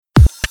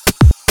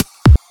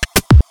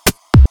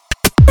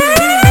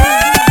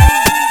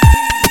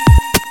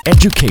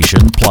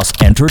Education plus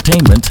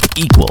entertainment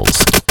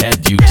equals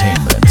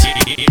edutainment.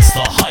 It's the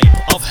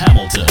hype of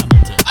Hamilton.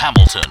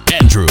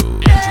 Andrew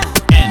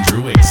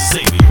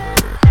Xavier.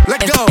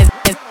 Let go.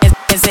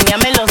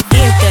 Enséñame los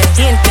dientes.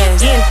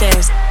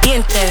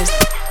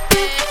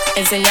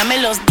 Enséñame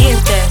los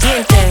dientes.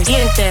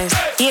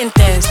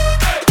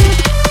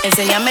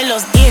 Enséñame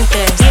los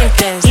dientes.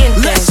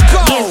 Let's go.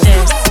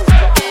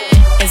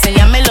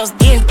 Enséñame los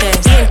dientes.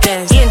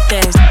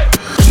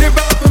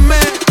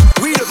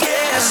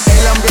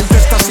 El ambiente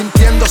está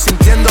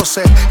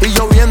sintiéndose y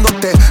yo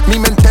viéndote, mi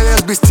mente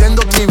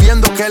desvistiéndote y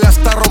viendo que la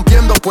está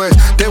rompiendo. Pues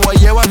te voy a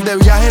llevar de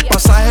viaje,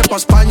 pasaje pa'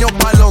 España o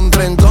pa'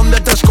 Londres. ¿En dónde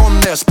te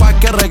escondes? Pa'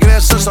 que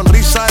regrese,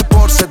 sonrisa de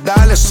porce.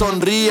 Dale,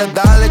 sonríe,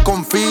 dale,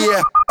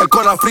 confía. El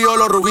corazón frío,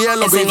 los rubíes,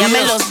 los Enséñame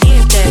vivíes. los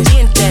dientes.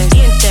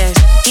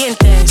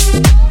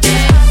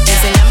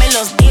 Enséñame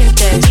los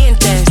dientes. Enséñame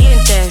los dientes.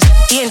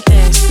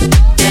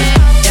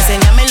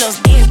 Enséñame los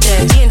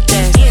dientes.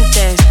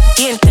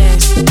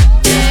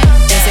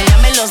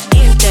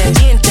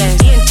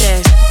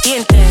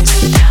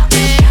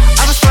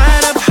 I was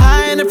flying up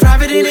high in a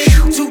private in it.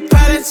 Two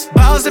pilots,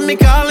 balls that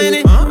make all in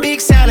it. Big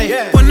salad.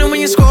 Wonder when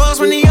your scores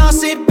when they all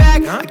sit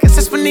back. I guess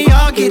that's when they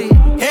all get it.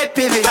 Head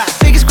pivot.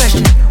 Biggest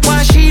question,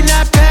 why she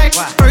not back?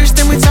 First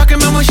thing we talking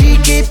about when she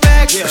get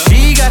back.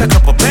 She got a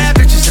couple bad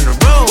bitches in a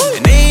row,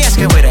 and they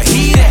asking where the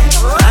heat at.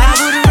 I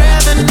would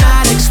rather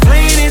not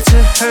explain it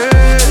to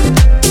her.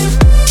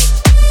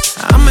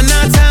 I'm a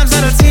 9 times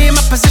out of 10.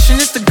 My position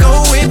is to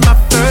go with my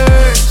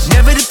first.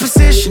 Never the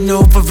position,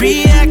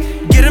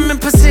 overreact. Get them in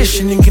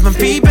position and give them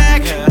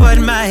feedback. But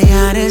my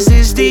honest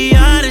is the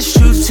honest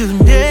truth to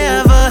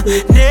never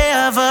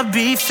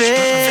be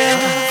fair.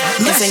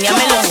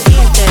 Enséñame los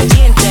dientes.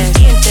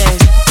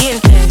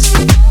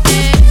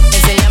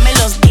 Enséñame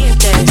los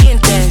dientes.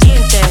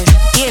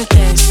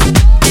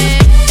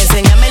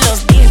 Enséñame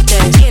los dientes.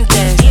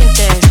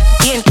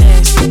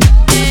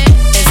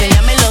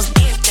 Enséñame los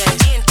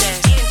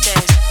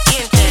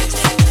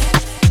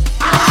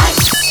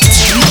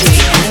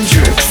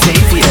Andrew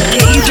Xavier.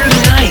 Day or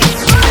night.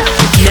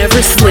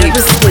 Never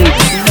sleeps.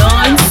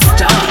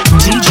 Non-stop.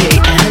 DJ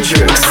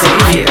Andrew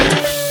Xavier.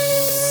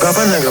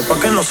 Capa negra pa'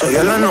 que no se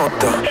oye la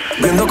nota.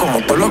 Viendo como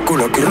todos los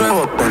culos aquí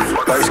rebotan.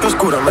 La disco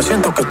oscura, me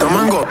siento que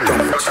estamos en gota.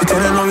 Si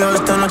tienes novio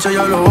esta noche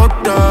ya lo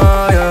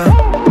bota, yeah.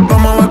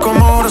 Vamos a ver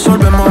cómo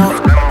resolvemos.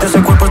 De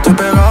ese cuerpo estoy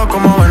pegado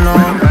como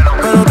Venom.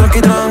 Pero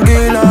tranquila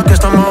que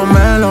estamos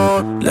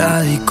melo.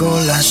 La disco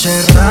la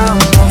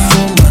cerramos,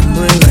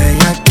 fumando y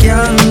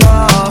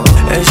bellaqueando.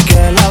 Es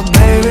que la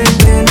baby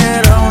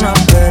vinieron una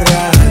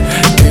perra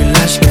y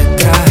las que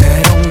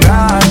trajeron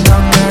gato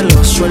que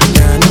lo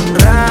suelten un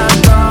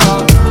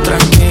rato.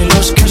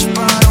 Tranquilos que es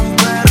para un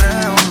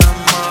perreo,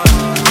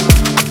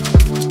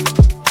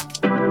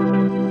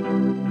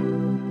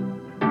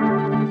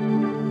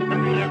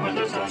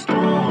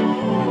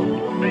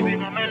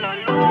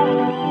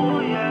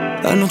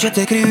 Anoche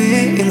te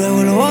escribí y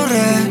luego lo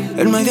borré.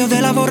 En medio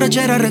de la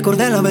borrachera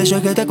recordé las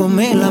veces que te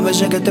comí, las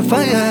veces que te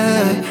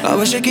fallé. A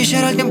veces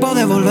quisiera el tiempo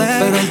de volver,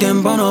 pero el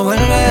tiempo no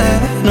vuelve.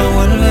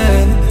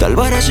 Tal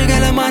parece que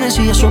la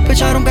amanecía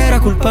sospecharon que era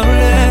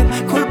culpable.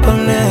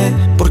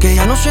 Porque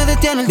ya no se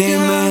detiene el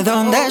tiempo. Dime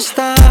dónde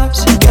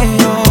estás, que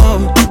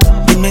yo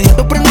de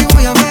inmediato prendo y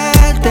voy a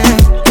verte.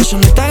 Que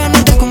son estas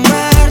ganas de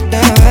comerte,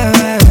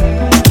 bebé.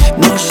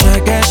 No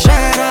sé qué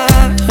será.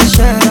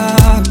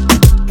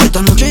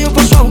 Esta noche yo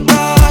paso a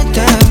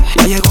buscarte.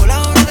 Ya llegó la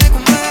hora de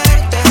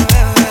comerte,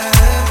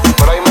 bebé.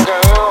 Por ahí me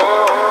quedo.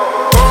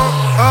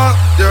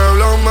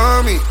 Diablo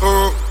mami,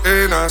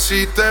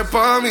 naciste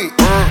pa' mí.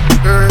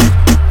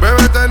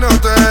 Bebé te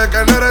noté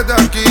que no eres de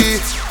aquí.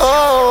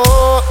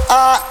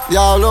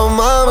 Diablo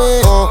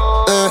mami,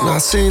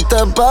 naciste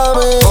pa'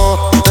 mí.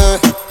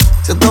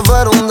 Si esto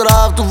fuera un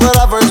draft, tú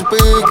fueras first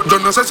pick. Yo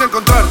no sé si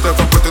encontrarte,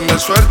 fue cuestión de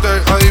suerte.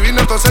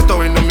 Adivina tu acento,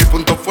 vino en mi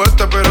punto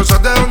fuerte. Pero sé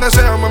de donde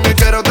sea, mami,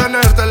 quiero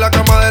tenerte. En la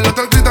cama del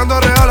hotel gritando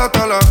real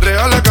hasta la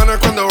real. Acá no es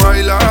cuando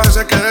baila,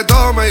 hace que de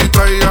todo me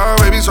distraiga.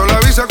 Baby, solo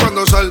avisa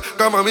cuando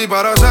salga, mami,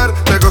 para hacer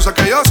de cosas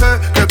que yo sé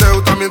que te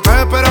gustan mientras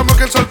esperamos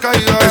que el sol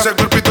caiga. Ese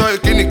cuerpito de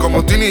skinny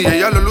como Tini y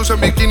ella lo luce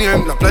en bikini.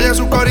 En la playa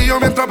su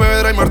corillo mientras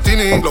bebe dry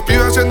martini. Los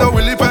pibes haciendo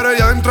Willy, pero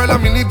ella dentro de la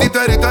mini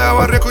titerita de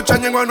barrio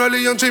escuchan en Anuel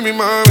y John C, mi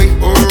mami.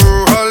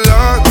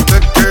 Ojalá te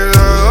quede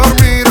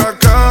dormir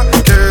acá.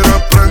 Quiero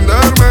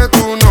aprenderme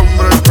tu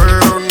nombre,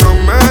 pero no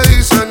me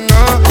dices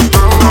nada.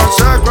 Yo no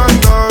sé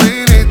cuándo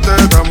viniste,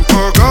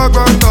 tampoco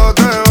cuándo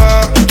te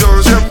vas.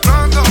 Yo siempre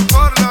ando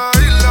por la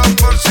isla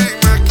por si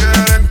me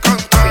quieren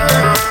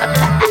encontrar.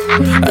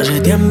 Hace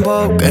tiempo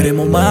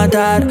queremos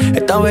matar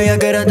esta bella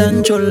que era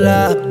tan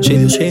chula. Si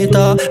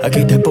Diosito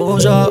aquí te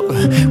puso,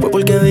 fue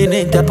porque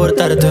viniste a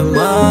portarte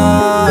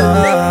mal.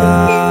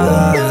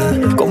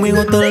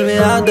 Conmigo te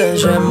olvidaste de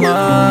ese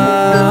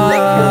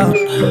mal.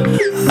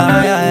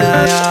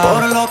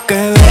 Por lo que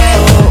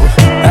veo,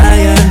 a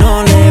ella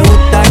no le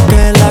gusta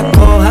que la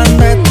cojan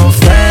de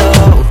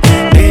trofeo.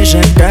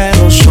 Dice que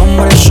los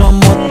hombres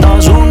somos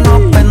todos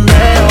unos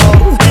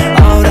pendejos.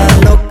 Ahora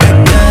lo que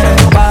quiere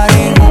es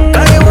party,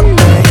 busca y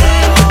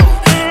botelleo.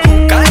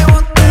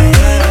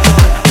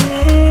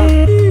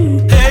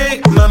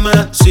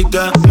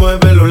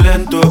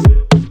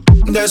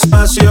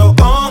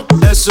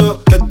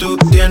 que tú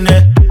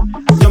tienes.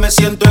 Yo me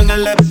siento en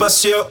el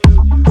espacio,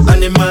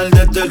 animal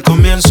desde el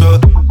comienzo.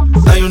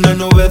 Hay una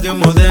nube de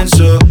humo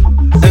denso,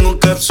 en un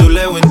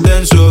capsuleo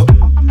intenso.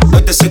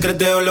 Hoy te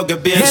secreteo lo que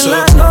pienso. En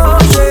la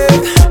noche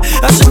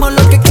hacemos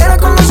lo que quieras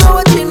con los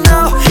ojos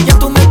chinados. Ya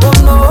tú me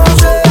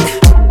conoces.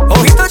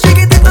 Ojito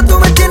chiquitito, tú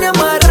me tienes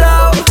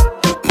amarrado.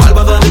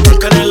 Malvada de por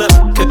canela,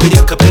 que pide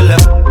a capela.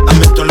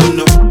 Hazme tu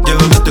alumno,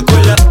 llévame a tu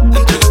escuela.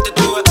 Entrégate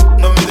tú,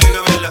 no me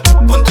digas vela.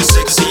 Ponte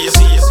sexy,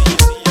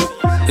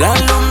 La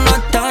luna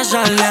está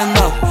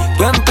saliendo,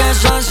 tú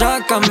empiezas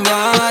a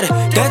cambiar.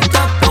 Te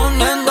estás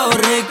poniendo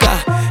rica,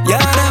 ya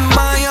eres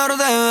mayor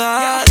de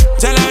edad.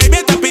 Se la baby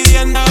está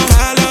pidiendo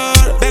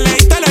calor, de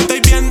lejito la estoy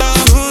viendo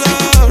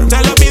sudor.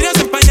 Se los vidrios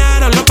se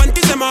empañaron, los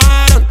panties se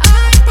mojaron.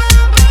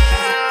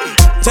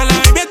 Se la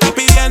baby está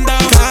pidiendo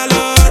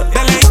calor,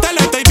 de lejito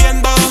la estoy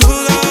viendo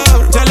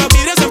sudor. Se los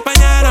vidrios se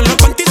empañaron, los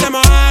panties se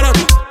mojaron.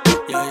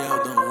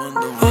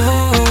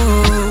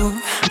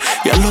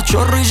 Ya los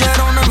chorros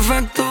hicieron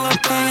efecto,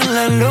 apaguen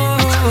la luz.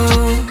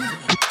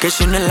 Que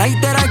sin el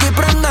lighter aquí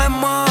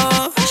prendemos.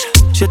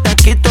 Si está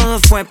aquí todo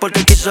fue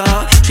porque quiso.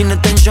 Sin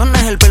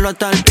extensiones el pelo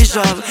hasta el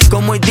piso.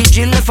 Como el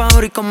DJ le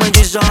fabrico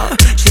mellizo.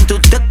 Sin tu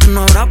teta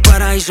no habrá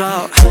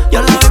paraíso.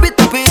 Ya la baby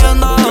está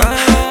pidiendo,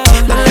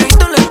 de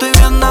lejito le estoy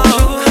viendo.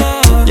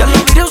 Ya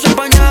los vidrios se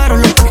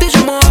empañaron, los panties se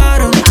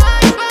mojaron.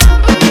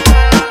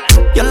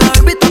 Ya la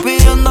baby está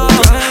pidiendo,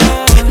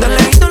 de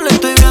lejito le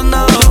estoy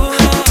viendo.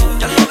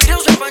 Ya los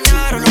vidrios se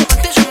empañaron, los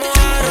panties se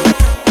mojaron.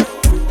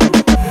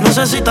 No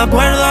sé si te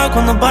acuerdas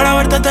cuando para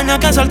verte tenía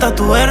que saltar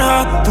tu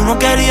verja. Tú no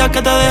querías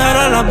que te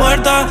dejara la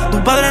puerta,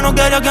 tu padre no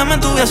quería que me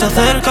tuviese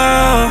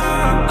cerca.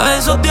 A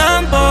esos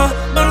tiempos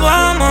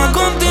volvamos a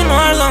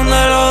continuar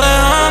donde lo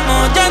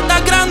dejamos. Ya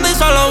estás grande y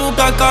solo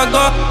buscas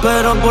caco,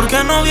 pero ¿por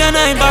qué no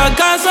vienes y pa'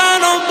 casa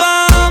nos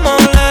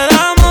vamos? Le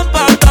damos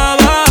pa'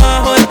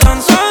 abajo, es tan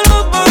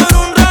solo por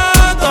un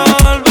rato.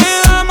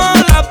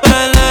 Olvidamos la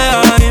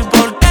pelea y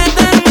por qué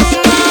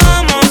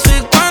terminamos.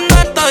 Y cuando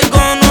estoy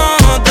con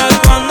otra,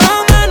 cuando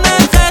me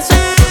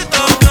necesito,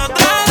 que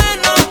otra vez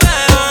nos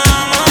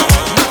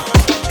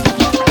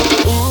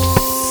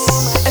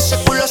veamos. Ese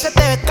culo se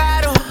te ve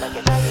caro,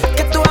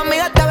 que tus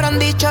amigas te habrán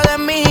dicho de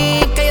mí.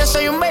 Que yo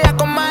soy un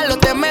bellaco malo,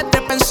 te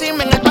metes pa'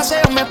 encima, en el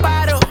paseo me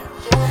paro.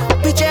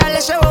 Picheale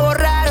ese bobo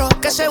raro,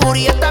 que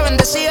seguridad está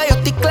bendecida, yo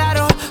estoy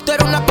claro. Tú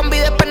eres una combi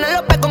de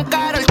Penélope con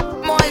caro, el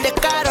mujer de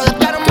caro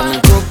más.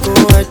 El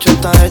coco hecho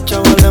está hecha,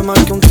 vale más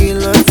que un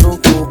kilo de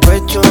fruco.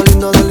 Pecho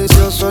lindo,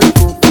 delicioso el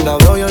cuco. La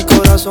veo y el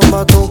corazón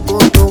va tucu,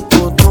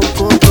 tucu,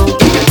 tucu,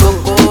 tucu. El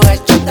coco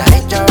hecho está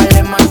hecha,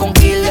 vale más que un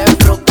kilo de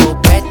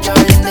fruco. Pecho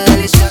lindo y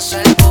delicioso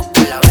el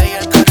cuco. La veo y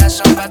el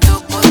corazón va tu.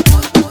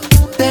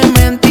 Te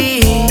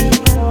mentí,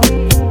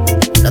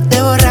 no te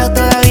he borrado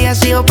todavía,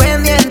 sigo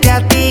pendiente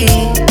a ti.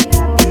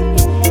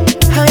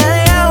 Había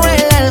dejado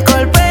el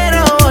alcohol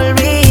pero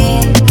volví.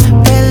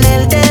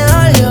 Perderte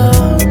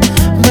dolió,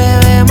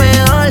 bebé me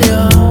dolió.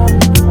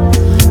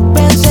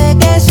 Pensé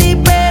que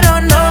sí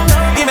pero no.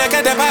 Dime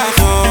qué te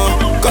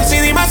pasó,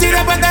 coincidimos y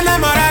después te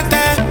enamoraste.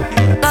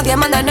 Nadie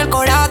manda en el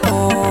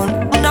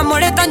corazón. Un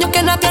amor extraño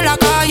que nació en la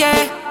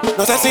calle.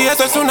 No sé si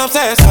eso es una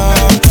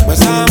obsesión,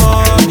 pues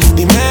amor,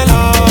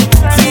 dímelo.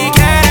 Si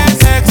quieres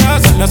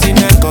sexo, solo sin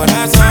el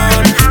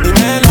corazón,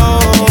 dímelo.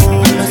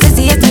 No sé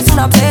si esto es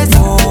una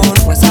obsesión.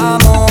 Pues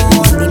amor,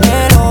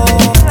 dímelo.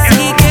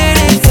 Si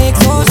quieres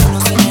sexo, solo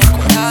sin el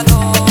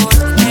corazón,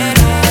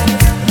 dímelo.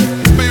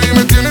 Baby,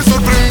 me tienes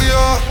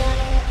sorprendida.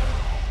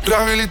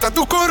 Rehabilita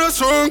tu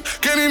corazón,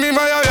 que ni mi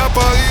madre había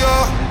podido.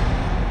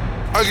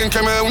 Alguien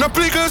que me dé una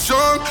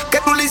explicación. Que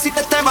tú le hiciste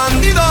a este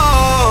bandido.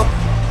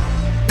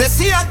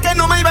 Decías que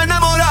no me iba a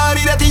enamorar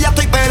y de ti ya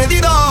estoy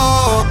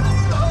perdido.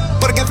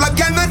 Porque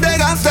flaquear no es de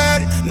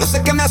cáncer, no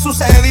sé qué me ha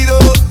sucedido.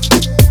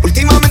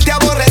 Últimamente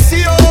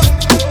aborrecido,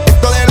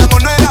 esto del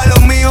amor no era lo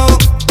mío.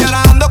 Y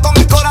ahora ando con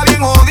mi cora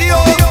bien jodido.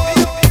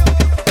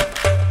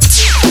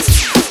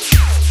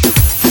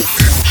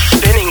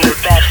 Spinning the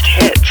best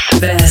hits.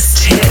 Best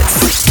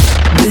hits.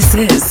 This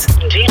is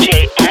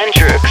DJ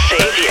Andrew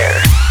Xavier.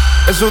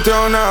 Es usted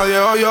o nadie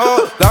o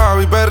yo. La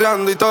vi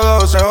perreando y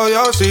todo se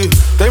odió, sí.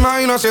 Te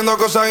imagino haciendo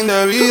cosas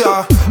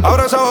indebidas.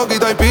 Abra esa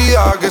boquita y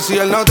pida que si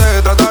él no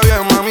te trata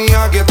bien, mami,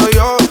 aquí estoy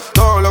yo.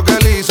 Todo lo que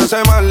él hizo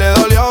ese mal le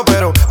dolió,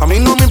 pero a mí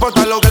no me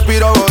importa lo que el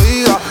pirobo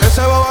diga.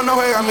 Ese bobo no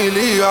juega en mi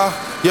liga,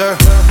 yeah.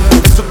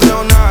 Es usted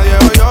o nadie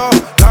o yo.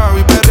 La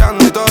vi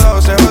perreando y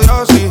todo se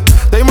odió, sí.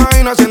 Te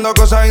imagino haciendo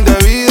cosas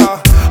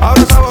indebidas.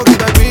 Abra esa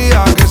boquita y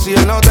pida que si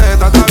él no te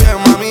trata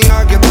bien, mami,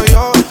 aquí estoy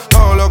yo.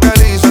 Todo lo que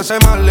él hizo ese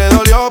mal le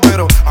dolió,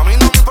 pero a mí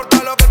no me importa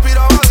lo que el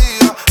pirobo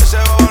diga. Ese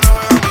bobo no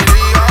juega en mi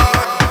liga.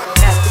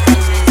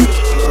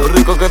 Lo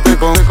rico que te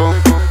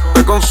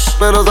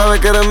pero sabes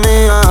que eres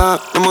mía.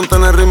 Me monté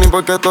en el ritmo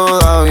porque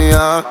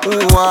todavía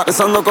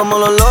besando como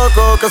los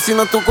locos, que si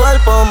no es tu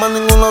cuerpo, más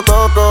ninguno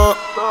toco.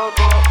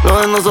 Lo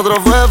de nosotros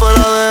fue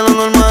fuera de lo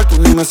normal, tú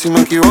dime si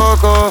me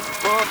equivoco.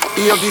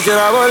 Y yo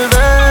quisiera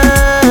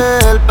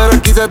volver, pero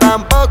él quise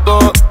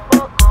tampoco.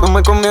 No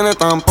me conviene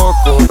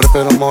tampoco,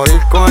 prefiero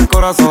morir con el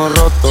corazón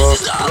roto.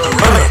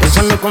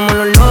 Pensando como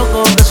los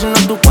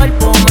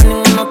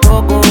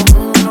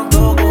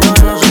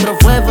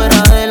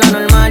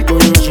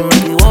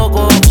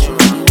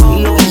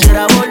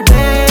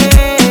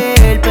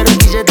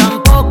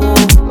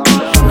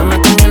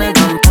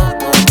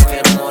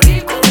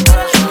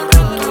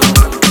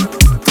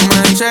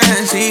sé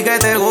en sí que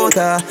te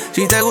gusta.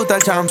 Si te gusta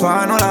el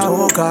champán o la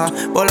boca,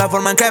 por la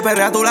forma en que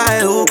perrea tú la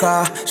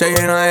educas. Se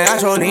llena de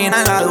gasolina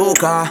en la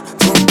duca.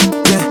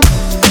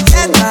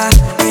 Ella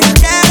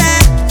quiere,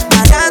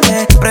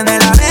 variante, prende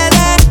la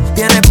verde.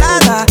 Tiene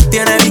plata,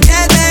 tiene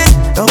billete.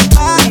 Los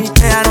paris,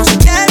 ella no se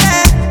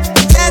quiere.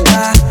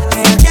 Ella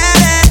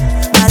quiere,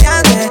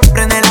 variante,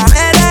 prende la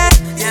verde.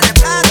 Tiene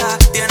plata,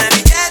 tiene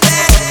billete.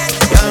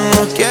 Ya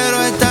no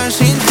quiero estar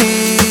sin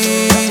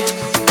ti.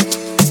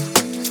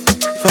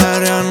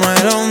 Para no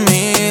es lo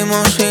mismo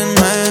si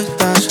no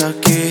estás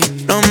aquí.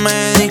 No me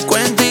di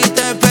cuenta y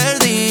te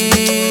perdí.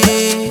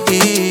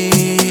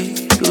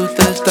 Tú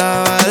te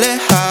estabas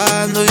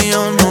alejando y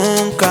yo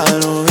nunca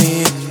lo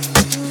vi.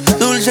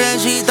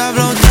 Dulcecita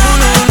flor,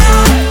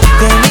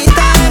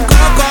 cremita de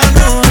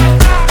coconut.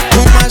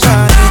 Un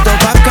masajito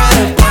pa' que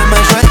después me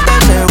suelte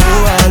ese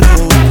bubalú.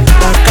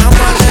 La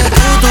cama hace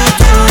tu.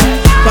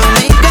 Pa'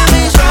 mí que me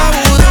hizo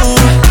vudú.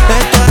 De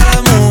todas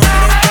las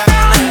mujeres que han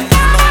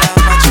venido,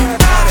 la más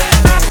chingada.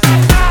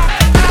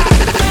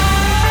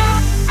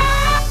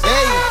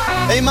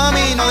 Ey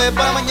mami, no des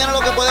para mañana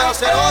lo que puedes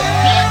hacer hoy.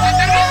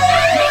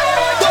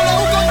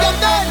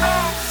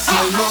 Si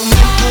el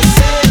momento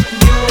se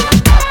dio,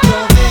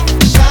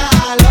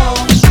 aprovechalo.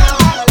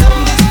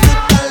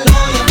 Disfrútalo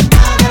y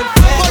apaga el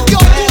fuego. Si el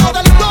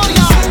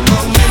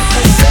momento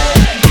se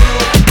dio,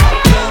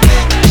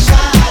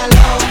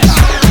 aprovechalo.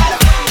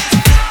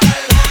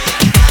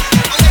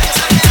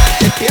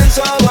 Te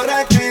pienso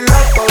borracho y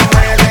loco,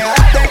 me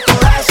dejaste el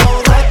corazón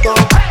roto.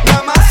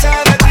 Nada más sé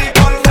de ti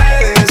por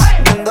redes,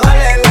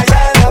 dándole like a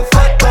la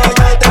foto.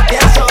 Yo te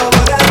pienso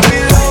borracho y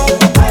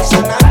loco,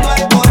 sonando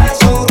el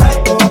corazón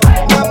roto.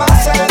 Nada más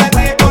sé de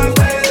ti por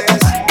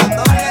redes,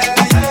 dándole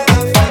like a la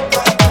foto.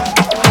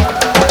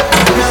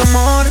 Mi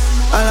amor,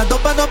 a las 2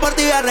 paso por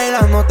ti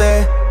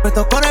arreglándote.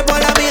 Puesto corre por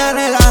la mía,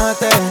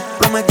 relájate.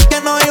 Prometí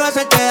que no iba a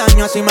hacerte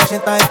daño. Si me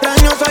sientas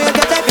extraño, soy el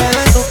que te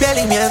quedo en tu piel.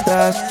 Y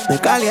mientras me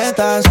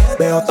calientas,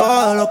 veo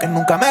todo lo que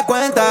nunca me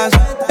cuentas.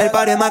 El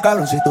party es más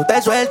cabrón si tú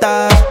te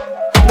sueltas.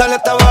 Dale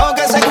hasta abajo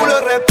que ese culo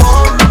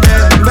responde.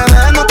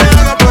 Bebé, no te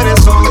hagas, tú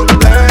eres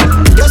hombre.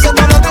 Yo sé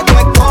todo lo que tú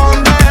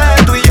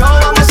escondes. Tú y yo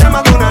vamos a ser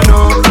más de una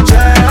noche.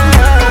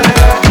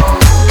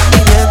 Y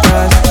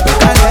mientras me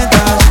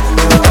calientas,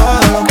 veo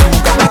todo lo que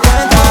nunca me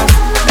cuentas.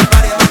 El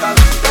party es más cabrón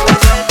si tú te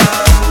sueltas.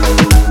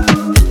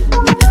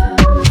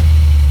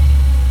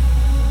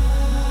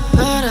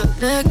 Cara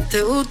de que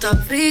te gusta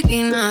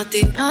freaky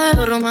nasty, nada de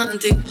lo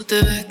romántico. Tú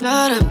te ves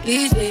clara,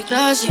 busy,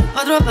 classy,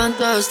 otro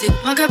fantástico,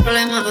 más que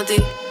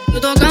problemático. Yo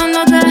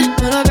tocándote,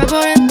 pero que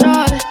voy a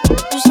entrar.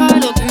 Tú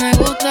sabes lo que me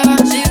gusta,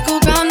 sigue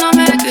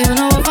buscándome, que yo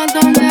no voy a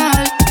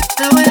fantamear.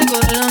 Te voy a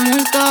correr la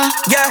multa.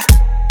 Yeah,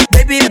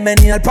 baby,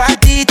 bienvenida al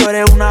party. Tú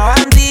eres una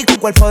bandit con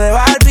cuerpo de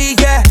Barbie,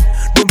 yeah.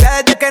 Rubia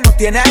desde que no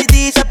tiene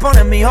ID. Se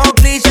pone en mi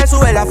Oakley, se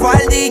sube la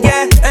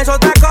faldilla, yeah. Es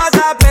otra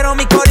cosa, pero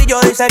mi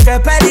corillo dice que es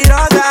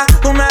peligrosa.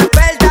 Una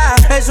experta,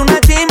 es una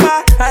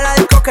chimba. A la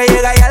disco que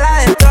llega y a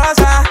la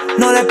destroza.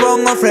 No le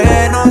pongo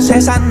frenos,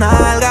 esas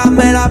nalgas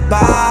me las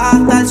baja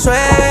hasta el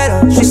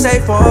suelo. She say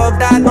fuck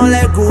that, no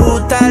le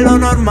gusta lo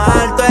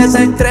normal, todo es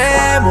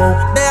extremo.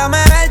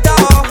 Déjame ver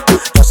todo,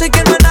 yo sé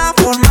que no es nada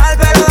formal,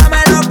 pero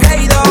dame lo que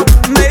he ido.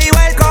 Baby,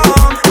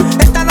 welcome,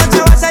 esta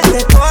noche va a ser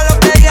de todo lo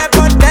que diga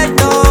por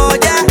texto,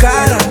 yeah.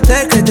 Cara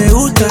de que te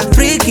gusta,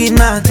 freaky,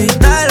 nasty,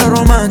 nada de lo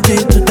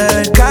romántico. Tú te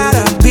ves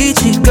cara,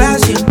 bitchy,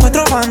 classy,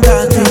 cuatro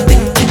fantástico.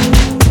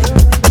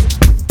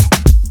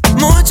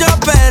 Muchos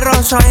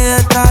perros hay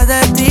detrás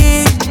de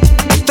ti,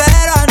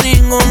 pero a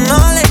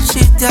ninguno le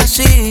hiciste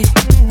así.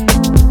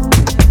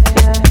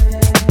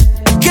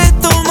 Que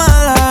tu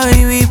mala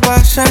baby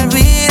pa'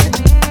 servir.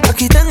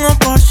 Aquí tengo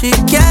por si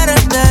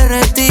quieres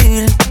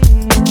derretir.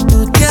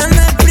 Tú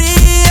tienes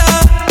frío,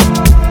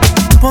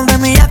 ponte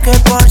mi jaque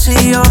por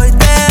si hoy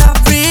te da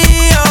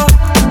frío.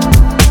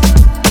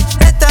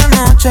 Esta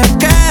noche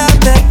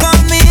quédate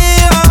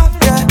conmigo,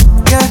 yeah,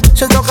 yeah.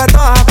 Se toca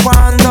toda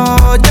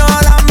cuando yo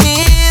la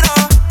miro.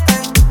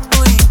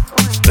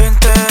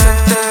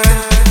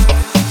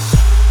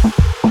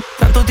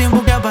 Tanto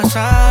tiempo que ha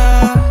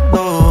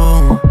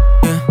pasado,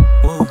 yeah.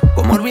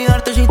 ¿Cómo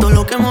olvidarte si todo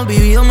lo que hemos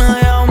vivido me ha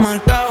dejado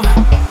marcado?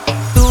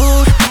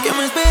 Tú, que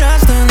me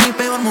esperaste en mi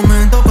peor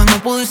momento,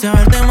 cuando pudiste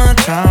haberte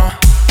marchado.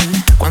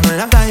 Cuando en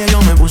la calle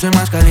yo me puse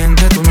más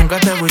caliente, tú nunca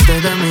te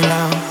fuiste de mi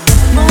lado.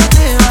 No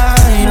te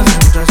vayas,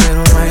 un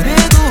trasero no hay de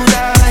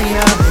duda,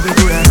 yeah. Baby,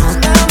 tú ya no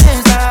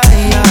también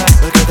sabías,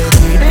 porque te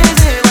tires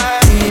de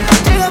bahía.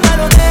 Llega para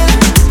el hotel,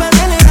 para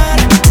celebrar,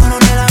 bueno,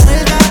 de la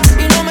vuelta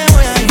y no me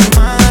voy a ir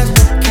más.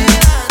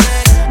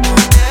 Quédate, no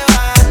te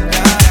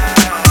vayas.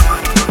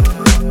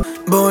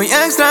 Voy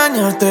a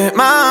extrañarte,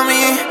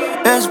 mami,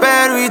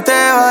 espero y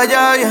te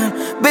vaya bien.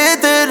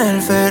 Vete en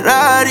el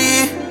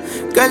Ferrari,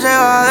 que se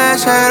va de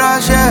 0 a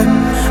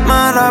 100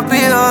 más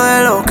rápido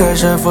de lo que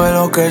se fue,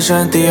 lo que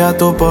sentías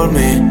tú por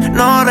mí.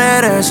 No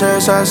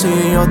regreses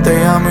así, yo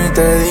te llamo y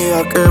te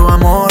diga que voy a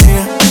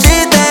morir.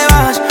 Si te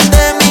vas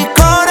de mi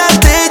corazón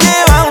te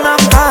lleva a una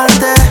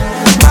parte.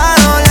 Va a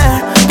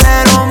doler,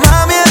 pero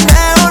mami es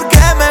mejor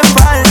que me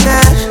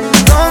faltes.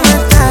 No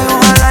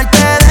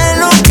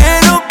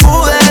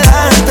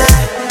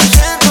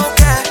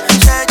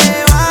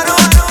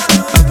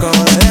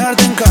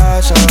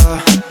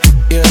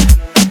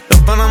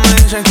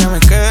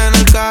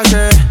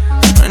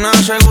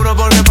seguro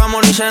porque pa'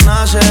 morir se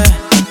nace.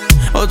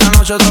 Otra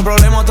noche, otro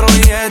problema, otro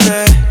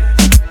billete.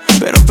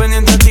 Pero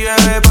pendiente a ti,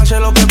 bebé, pase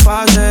lo que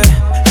pase.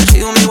 He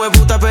sido un hijo de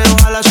puta, pero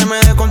ojalá se me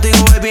dé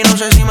contigo, baby, no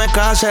sé si me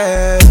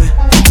case.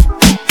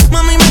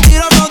 Mami, me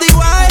tiro todo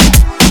igual.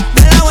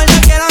 De la vuelta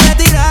quiero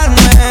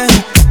retirarme.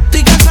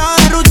 Estoy cansado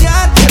de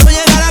rutear. Quiero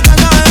llegar a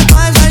casa, bebé,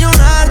 pa'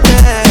 desayunarte.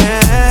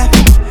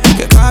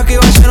 Que caja que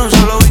iba a ser un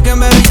solo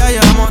weekend, baby, ya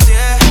llevamos 10.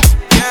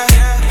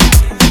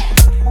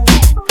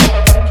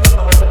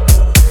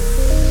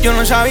 Yo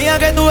no sabía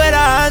que tú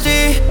eras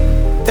así.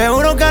 Te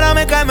juro que ahora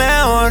me cae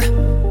mejor.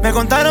 Me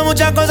contaron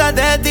muchas cosas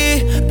de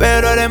ti,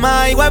 pero eres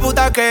más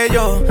hijueputa que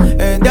yo.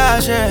 Es de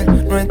hacer,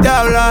 no es de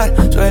hablar.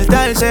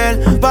 Suelta el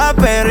cel pa'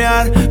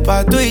 perrear,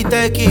 pa'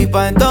 Twitter y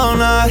pa'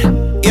 entonar.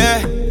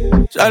 Yeah,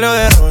 salió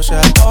de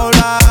Rosa a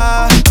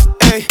Paula.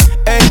 Ey,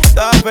 ey,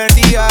 estaba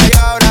perdida y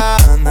ahora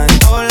anda en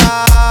todos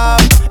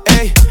lados.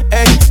 Ey,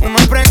 ey, uno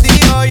es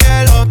prendido y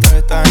el otro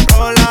está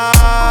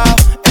enrolado.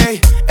 Ey,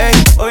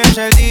 ey, hoy es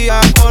el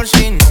día por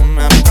si no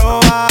me han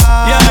probado.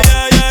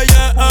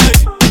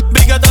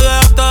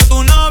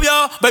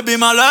 Baby,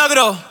 me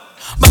alegro.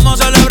 Vamos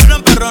a celebrar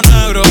en perro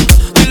negro.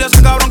 Dile a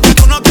ese cabrón que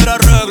tú no quieres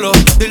arreglo.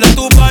 Dile a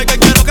tu pai que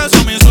quiero que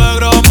sea mi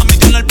suegro. Mami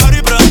tiene el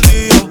party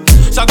prendido.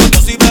 Saco tu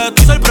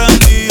cibeto y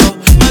sorprendido.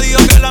 Me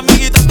dijo que la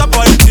amiguita está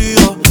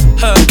partido.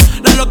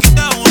 La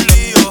loquita es un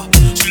lío.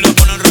 Si le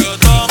ponen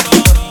reggaetón.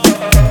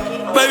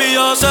 Baby,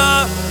 yo sé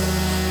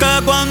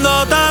que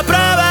cuando te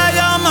pruebe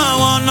yo me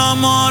voy a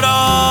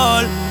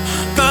enamorar.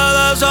 Que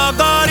de esa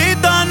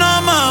carita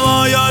no me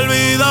voy a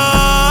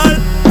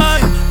olvidar.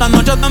 La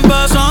noche está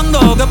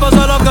empezando, que pase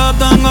lo que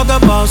tenga que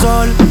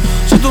pasar.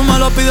 Si tú me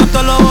lo pides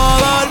te lo voy a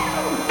dar.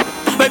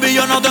 Baby,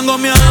 yo no tengo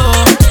miedo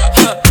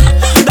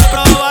de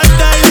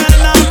probarte y de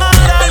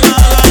enamorarme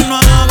de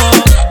nuevo.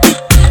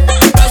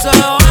 Que se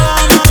joda,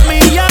 mami,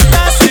 ya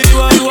te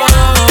sigo el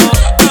juego.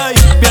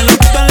 Bien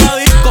loquita en la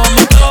disco,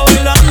 me quedo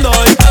bailando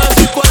y te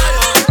doy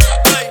cuello.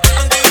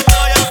 Contigo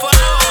ya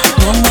fuego.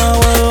 No me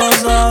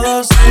vuelvas a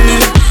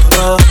decir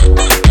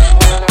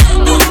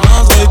yo no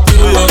soy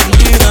tuyo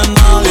ni de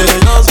nadie.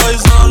 Yo soy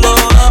solo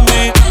de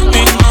mí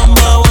y no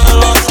me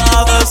vuelvas a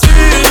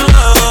decir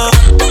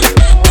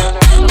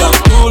que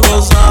tú lo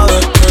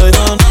sabes que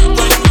yo no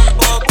estoy un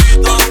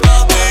poquito para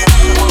ti.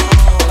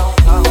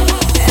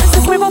 En su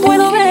cuerpo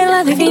puedo ver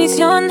la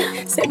definición.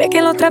 Se ve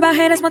que lo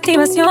trabajar es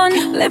motivación.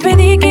 Le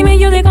pedí que me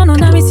ayude con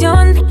una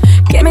visión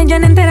que me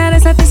llene entera de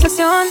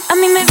satisfacción. A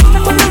mí me gusta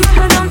cuando me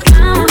va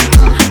downtown.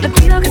 Le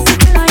pido que se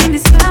quede ahí en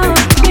discount.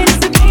 Quieres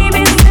ser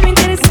baby, no me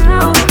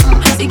interesado.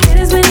 Si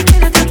quieres ven y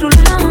quédate a otro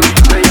lado.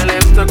 A ella le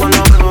gusta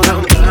cuando vengo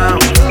downtown.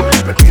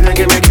 Me pide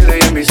que me quede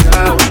ahí en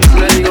visado.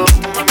 Le digo,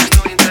 mami,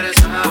 estoy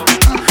interesado.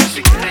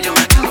 Si quieres yo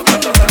me quedo con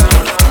tu lado.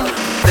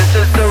 This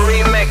is the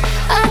remix.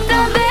 Hasta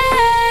de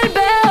él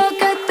veo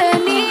que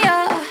tenía.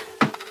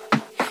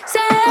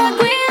 Se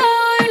descuidó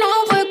y no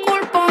fue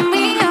culpa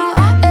mía.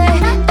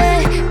 Déjate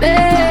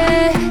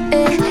ver.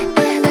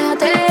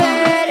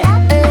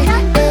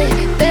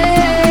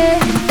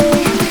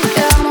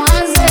 ¿Qué vamos a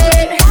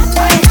hacer?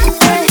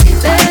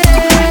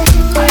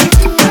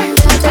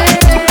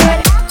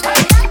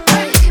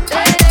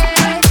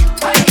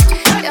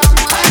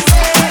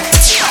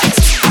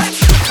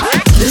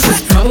 This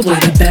is probably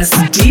the best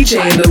DJ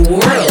in the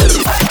world.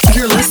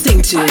 You're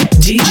listening to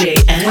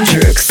DJ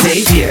Andrew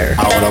Xavier.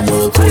 Ahora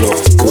mueve culo,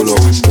 culo,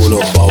 culo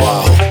pa'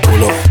 abajo.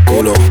 Culo,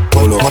 culo,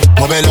 culo.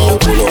 Muévelo,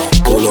 culo,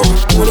 culo,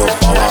 culo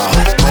pa' abajo.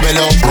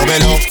 Muévelo,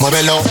 muévelo,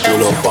 muévelo.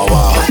 Culo pa'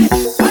 abajo,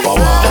 pa'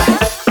 abajo,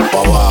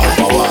 pa' abajo,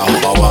 pa' abajo,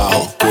 pa' abajo.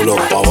 Culo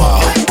pa'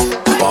 abajo,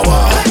 pa'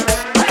 abajo,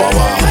 pa'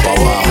 abajo, pa'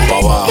 abajo, pa'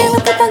 abajo. Qué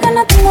poca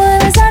gana tengo de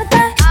besarte.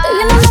 Te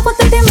viendo loco,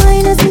 te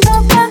imaginas sin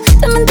ropa.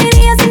 Te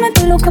mentiría si no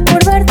estoy loca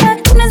por verte.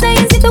 Un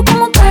ensayecito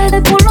como traje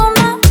de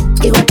Coloma.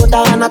 Hijo de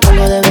puta gana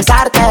tengo de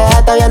besarte.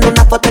 Te viendo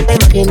una foto y te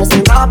imaginas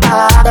sin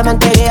ropa. Te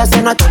mentiría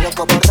si no estoy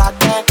loco por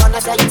darte. Con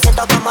ese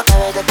jeansito como te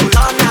ves de tu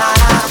lona.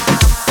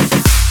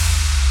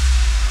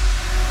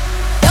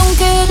 Y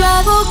aunque yo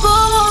hago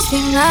como si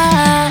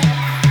nada,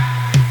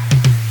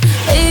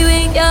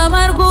 baby, qué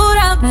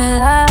amargura me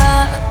da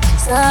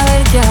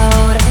saber que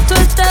ahora tú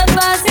estás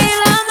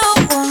vacilando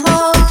con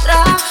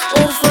otra.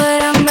 Por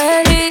fuera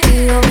me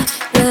río,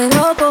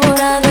 pero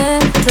por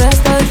adentro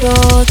estoy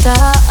rota.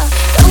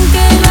 Y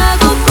aunque yo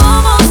hago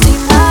como si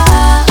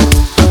nada,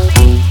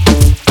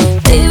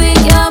 baby,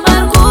 qué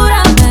amargura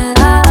me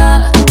da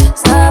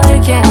saber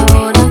que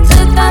ahora tú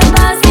estás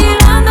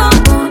vacilando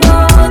con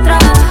otra.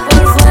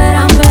 Por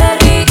fuera me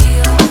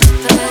río,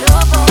 pero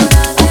por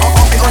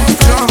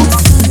adentro.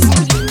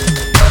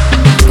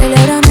 ¿Qué le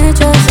habrán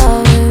hecho a esa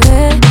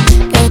bebé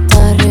que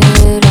está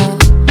revera?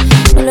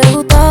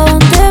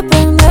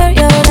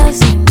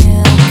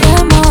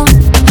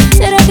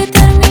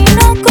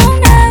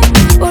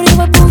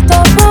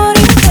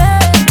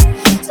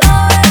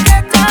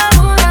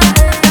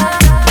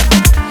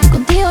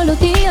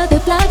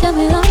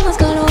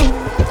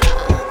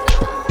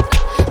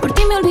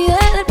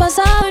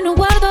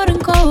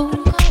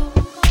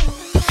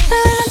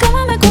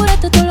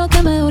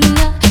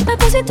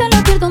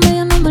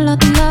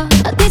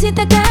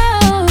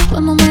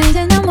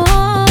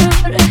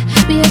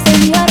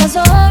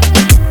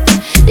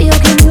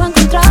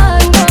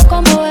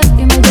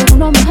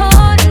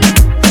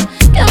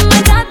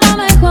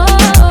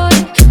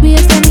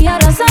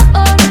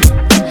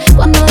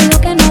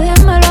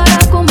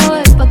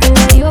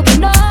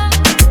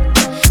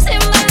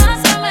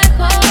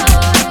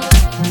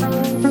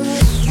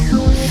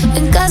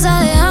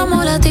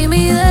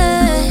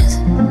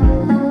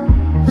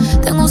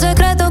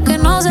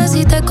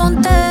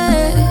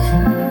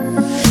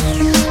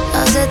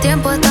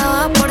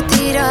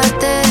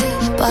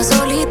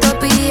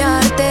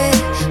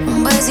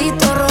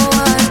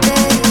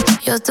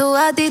 tu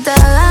gatita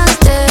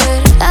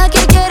gánster, la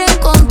que quiere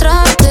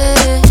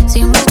encontrarte.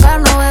 Sin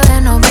buscarnos,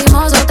 bebé, nos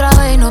vimos otra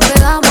vez y nos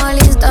pegamos al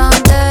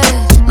instante.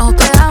 Nos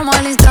pegamos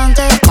al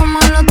instante, como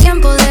en los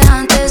tiempos de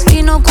antes.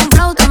 Vino con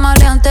flauta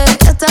maleante,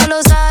 y hasta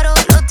los aros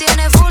los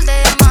tiene full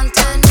de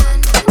diamante.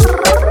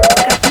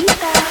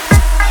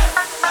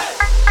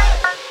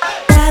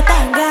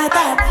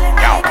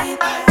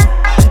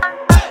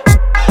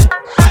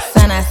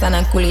 Sana,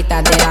 sana,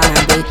 culita de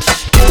lana, bitch.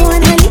 Tu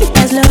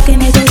angelita es lo que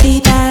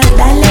necesitas.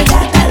 Dale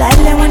gata,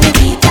 dale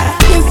muñequita.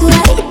 Bien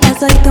sudadita,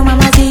 soy tu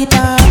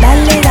mamacita.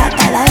 Dale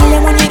gata, dale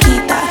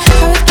muñequita.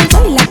 Sabes que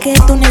soy la que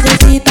tú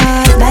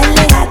necesitas.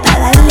 Dale gata,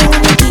 dale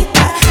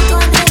muñequita. Tu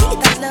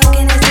angelita es lo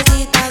que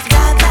necesitas.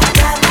 Gata,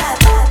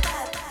 gata.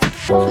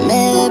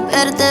 Me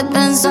desperté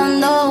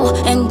pensando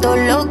en todo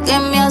lo que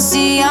me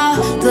hacía.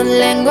 Tu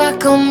lengua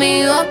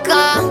conmigo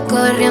acá,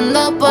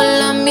 corriendo por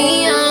la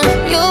mía.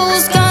 Yo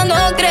buscando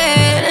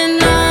creer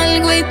en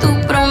algo y tú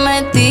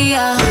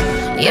prometías.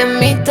 Y en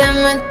mí te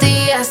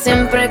metías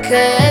siempre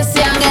que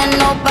decía que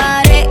no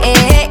pare,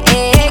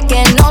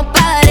 que no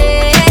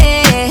pare.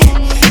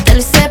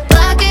 Él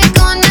sepa que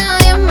con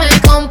nadie me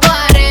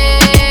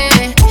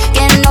compare.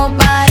 Que no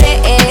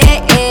pare,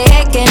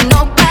 que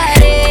no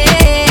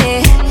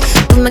pare.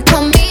 Tú me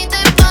comiste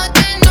pa'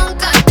 que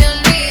nunca te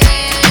olvidé.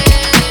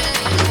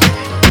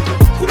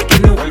 Juré que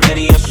no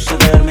volvería a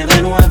sucederme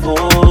de nuevo.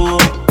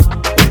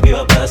 Porque iba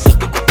a pasar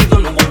que contigo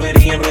no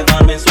volvería a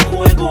enredarme en su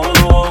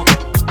juego.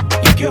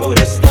 Y que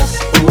ahora estás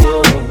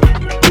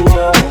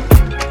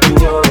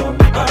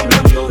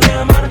hablando de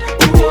amar.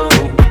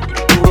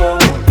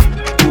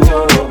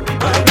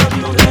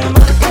 Hablando de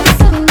amar.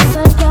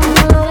 Pensar que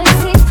amor lo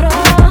descifro.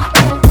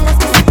 Mentiras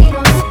que se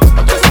tiran.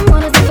 Otros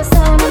amores de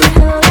pasado me han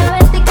dejado la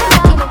vertical.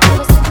 Y no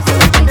puedo ser tu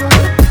sentido.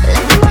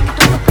 Lástima que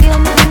tu contigo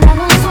me brindan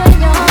un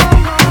sueño.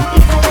 Y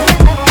fallé de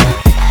nuevo.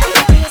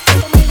 Ay,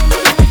 estás conmigo,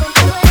 mírame con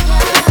tu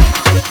dueña.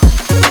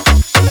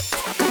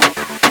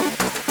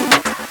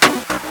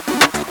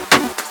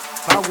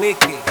 Pa'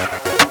 wiki.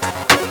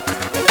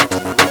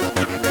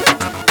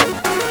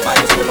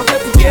 Vaya, eso es lo que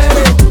tú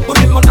quieres. Hoy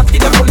mismo nací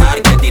de volar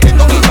y te tiré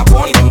no mi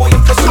Japón y te voy a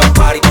empezar a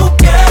par. Y tú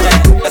quieres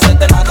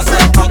hacerte nada, se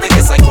explote.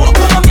 Que soy uno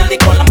con la miel y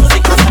con la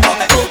música se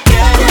bote. Tú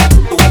quieres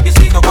tu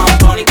whiskycito con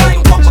tónica y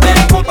un poco de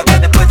limón pa' que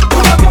después te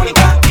ponga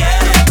biónica.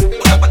 Quieres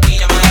una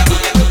pastilla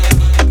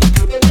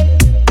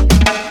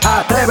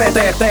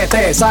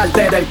Atrévete,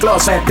 salte del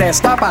closet,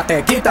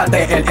 destápate,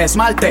 quítate el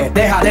esmalte,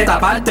 deja de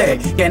taparte,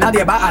 que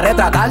nadie va a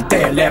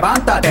retratarte.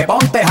 Levántate,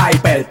 ponte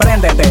hyper,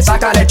 préndete,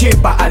 sácale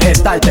chispa al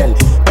starter.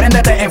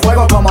 Préndete en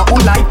fuego como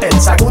un lighter,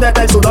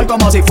 sacúdete el sudor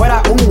como si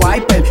fuera un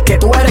wiper. Que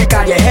tú eres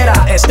callejera,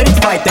 street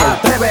fighter.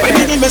 Atrévete,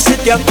 ven y dime si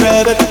te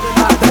atreves.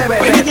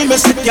 atrévete, Ven y dime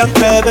si te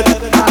atreves.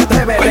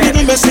 atrévete, Ven y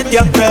dime si te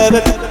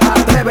atreves.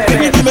 atrévete.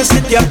 Ven y dime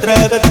si te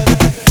atreves.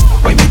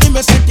 Ven y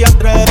dime si te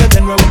atreves.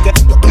 De nuevo que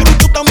yo quiero y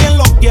tú también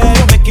lo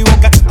quieres. Me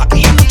equivoqué,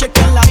 aquí anoche que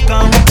en la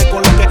cama te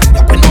coloqué.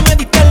 Después no me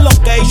diste el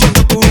location,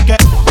 yo tuve que.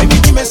 Ven y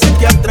dime si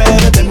te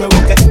atreves. De nuevo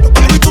que yo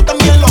quiero y tú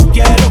también lo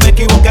quieres. Me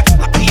equivoqué,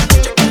 aquí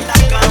anoche que en la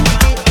cama.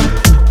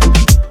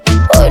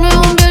 Hoy no es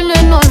un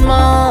viernes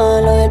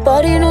normal, hoy el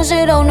party no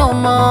será uno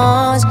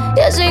más.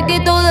 Ya se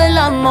quitó del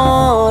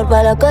amor,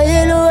 pa' la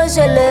calle lo voy a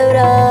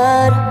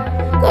celebrar.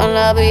 Con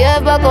la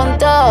vieja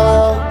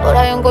contada, por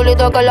ahí un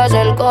culito que le hace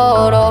el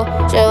coro.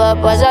 Se va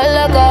a pasar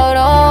la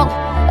cabrón,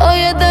 hoy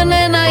esta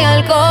nena y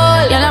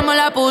alcohol. Y el amor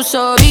la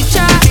puso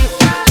bicha,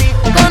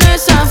 con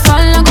esa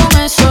falda,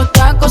 con esos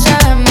tacos se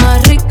ve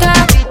más rica.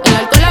 El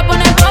alcohol la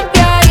pone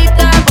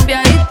pompeadita,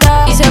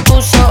 pompeadita. Y se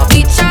puso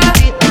bicha.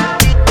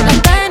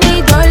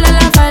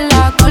 La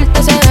falda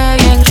corta se ve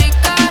bien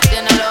rica.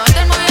 Tiene los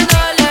hoteles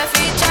moviéndole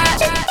ficha.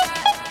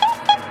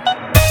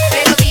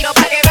 Te lo tiro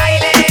pa' que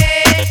baile,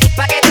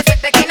 pa' que te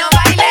suelte que no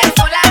bailes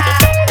sola.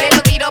 Te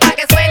lo tiro pa'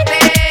 que suelte,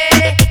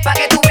 pa'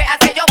 que tú veas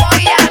que yo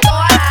voy a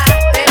toa.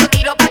 Te lo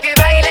tiro pa' que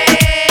baile,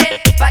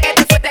 pa' que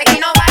te suelte que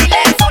no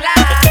bailes sola.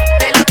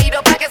 Te lo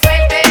tiro pa' que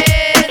suelte,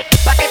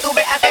 pa' que tú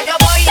veas que yo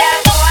voy a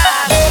toa.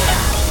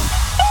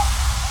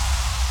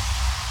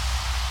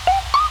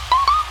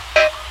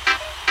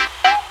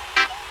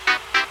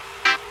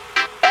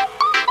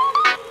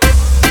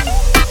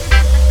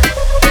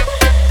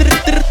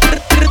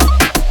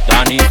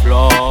 Danny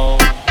Flow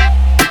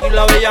y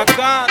la bella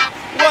Cat.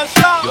 What's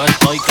up? Yo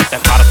estoy que te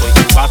parto y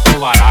tu gato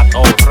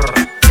barato.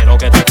 Quiero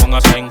que te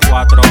pongas en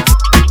cuatro.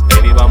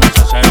 Baby, vamos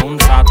a hacer un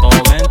trato.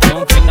 Vente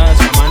un fin de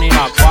semana y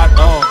la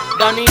cuatro.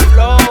 Danny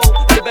Flow,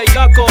 el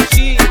bellaco,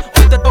 sí.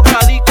 Hoy te toca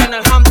dica en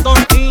el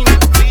Hampton Inn.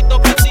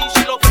 Grito que sí,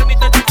 si lo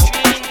permite tu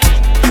chin.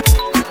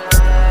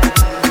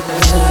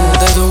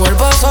 De tu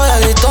cuerpo soy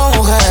adicto,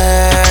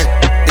 mujer.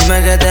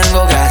 Dime qué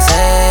tengo que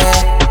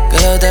hacer,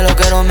 que yo te lo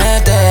quiero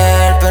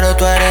meter, pero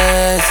tú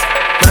eres.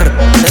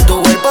 De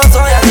tu cuerpo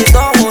soy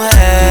adicto,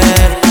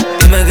 mujer.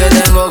 Dime qué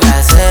tengo que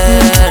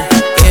hacer,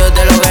 que yo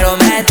te lo quiero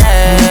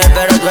meter,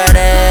 pero tú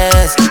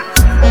eres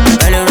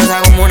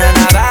peligrosa como una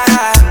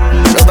navaja.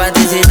 Los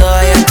paticitos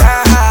ahí en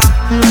caja.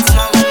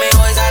 Fuma conmigo.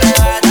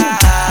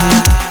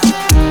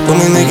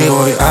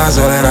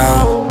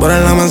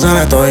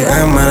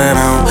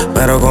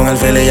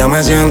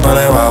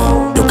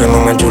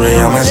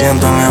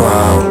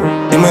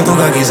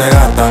 aquí se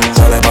gasta.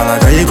 Sale pa' la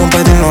calle y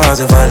competir no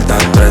hace falta.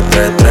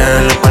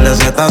 3-3-3, el par de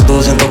zetas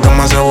tú. Siento que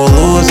me hace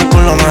vudú, ese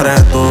culo no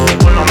eres tú.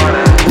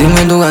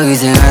 Dime tú que aquí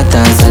se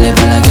gasta. Sale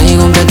pa' la calle y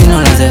competir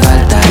no le hace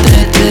falta.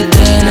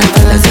 3-3-3, el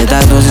par de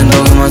zetas tú.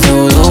 Siento que me hace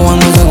vudú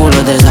cuando ese culo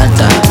te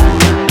salta.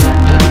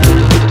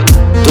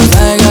 Tú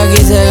sabes que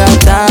aquí se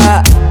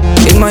gasta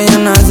y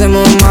mañana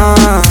hacemos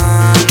más.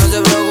 No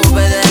se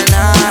preocupe de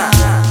nada.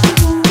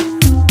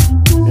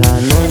 La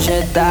noche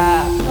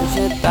está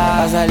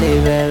pa'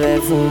 salir,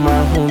 beber,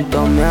 fumar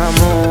juntos, mi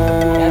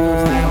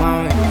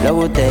amor. Lo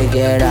que usted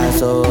quiera,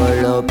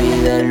 solo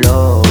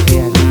pídelo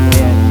bien.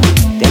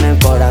 Tiene el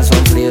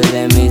corazón frío y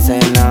de mí se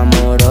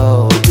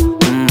enamoró.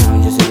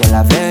 Yo soy de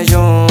la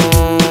fashion.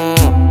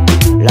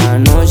 La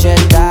noche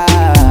está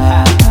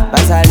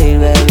pa' salir,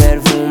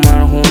 beber,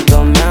 fumar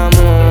juntos, mi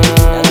amor.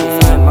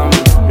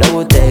 Lo que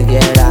usted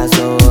quiera,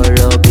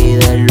 solo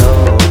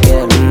pídelo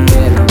bien.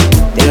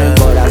 Tiene el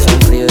corazón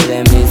frío y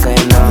de mí se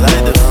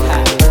enamoró.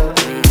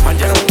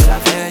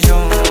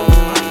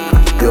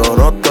 Yo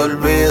no te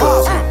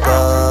olvido.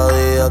 Cada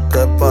día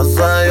que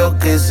pasa yo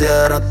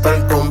quisiera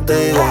estar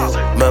contigo.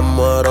 Me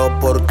muero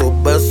por tus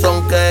besos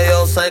aunque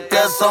yo sé que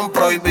son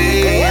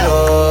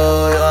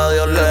prohibidos. Yo a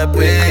Dios le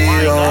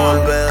pido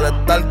volver a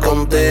estar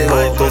contigo.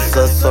 Tus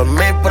besos son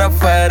mis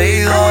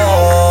preferidos.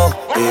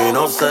 Y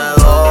no sé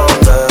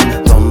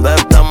dónde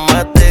estás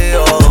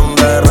metido,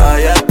 dónde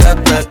rayas que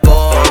te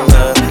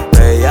escondes.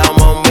 Te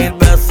llamo 1000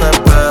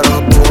 veces pero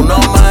tú no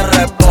me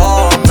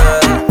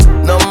respondes.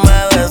 No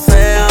me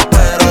deseas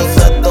pero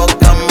se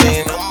toca mi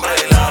nombre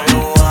y la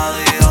bruja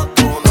dijo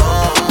tu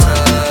nombre.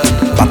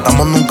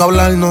 Tratamos nunca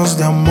hablarnos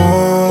de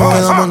amor,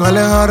 quedamos en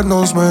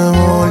alejarnos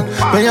mejor.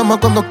 Me llama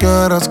cuando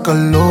quieras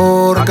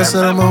calor, que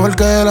será mejor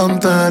que el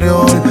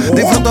anterior.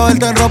 Disfruto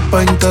verte en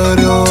ropa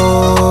interior,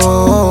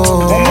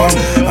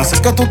 así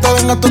que tú te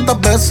vengas todas estas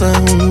veces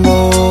un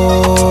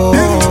gol.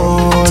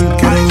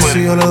 Quiero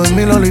si yo le doy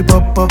mi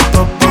lollipop, pop,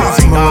 pop, pop.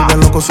 Si me vuelve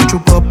loco su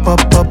chupa,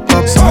 pop, pop,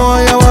 pop. Somos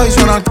allá abajo y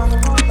suena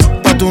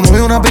pa' tu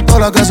novio una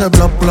pistola que se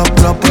plop, plop,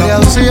 plop, plop. Ella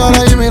si yo le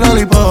doy mi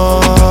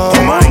lollipop,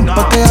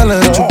 pa' que ella le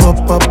dé chupa,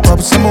 pop, pop.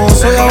 Somos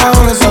soy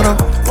abajo le suena.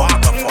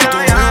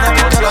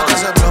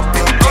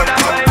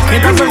 Que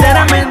tan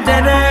soltera me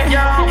enteré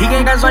y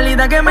qué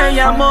casualidad que me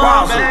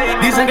llamó.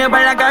 Dicen que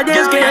para la calle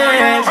es que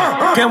es.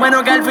 Qué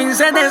bueno que al fin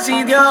se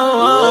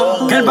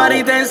decidió. Que el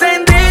party te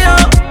encendido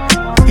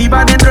y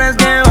pa' dentro es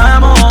que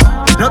vamos.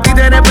 Los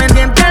títeres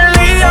pendientes al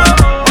lío.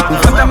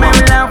 Cuéntame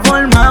la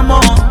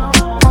formamos.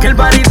 Que el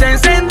party te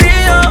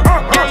encendido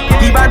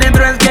y pa'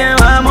 dentro es que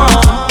vamos.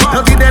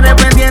 Los títeres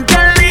pendientes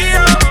al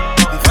lío.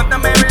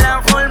 Cuéntame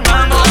la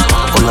formamos.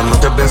 Por la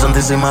noche pienso en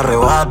ti si me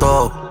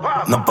arrebato.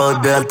 No puedo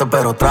olvidarte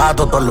pero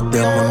trato. Todos los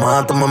días me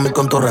mato, mami,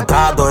 con tu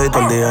retrato. Y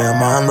todo el día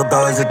llamándote a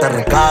ver si te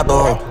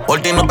rescato.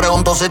 Por ti no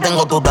pregunto si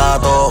tengo tus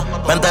datos.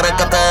 Me enteré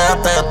que te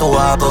dejaste de tu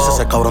gato. Si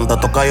ese cabrón te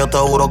toca yo te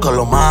juro que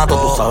lo mato.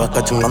 Tú sabes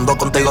que chingando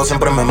contigo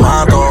siempre me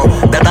mato.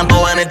 De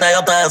tanto venirte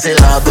yo te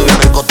deshilato. Y bien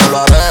rico te lo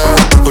haré.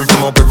 Tu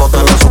último polvo te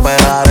lo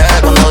superaré.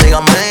 Cuando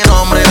digas mi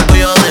nombre el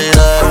tuyo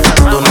diré.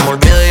 Tú no me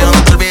olvides y yo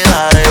no te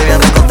olvidaré. Y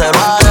bien rico te lo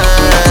haré.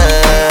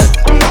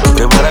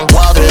 Primero en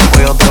 4 y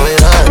después yo te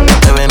viré.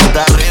 Te viniste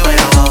arriba y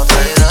abajo te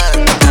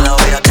diré. Que la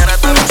olla que era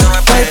esta noche no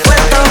es Estoy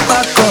puesto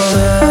pa'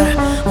 coger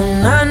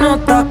una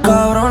nota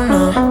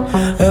cabrona,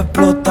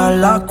 explotar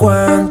la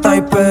cuenta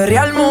y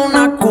perrearme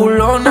una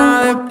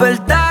culona.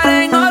 Despertar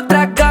en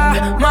otra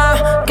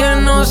cama que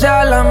no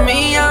sea la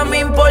mía. Me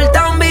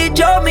importa un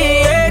bicho mi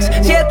ex,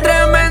 si es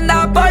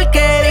tremenda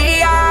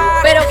porquería.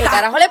 ¿Pero qué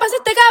carajo le pasa a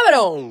este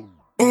cabrón?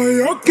 Hoy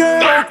yo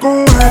quiero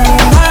coger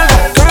una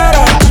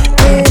cara,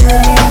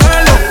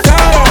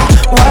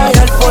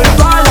 guayar por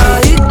toda la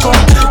disco,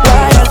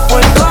 guayar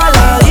por toda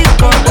la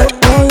disco.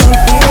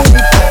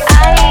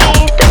 Ay,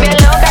 estoy bien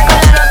loca con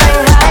la nota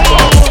en high.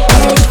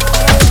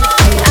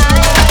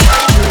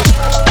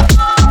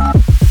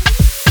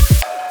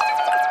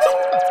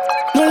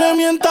 No le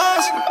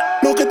mientas,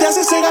 lo que te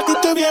hace ese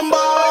gatito es bien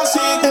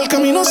básico. El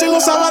camino se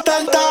lo sabe hasta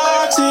el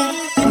taxi.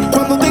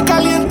 Cuando te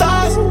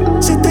calientas,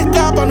 si te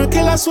escapa no es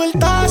que la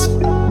sueltas.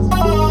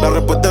 La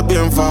respuesta es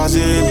bien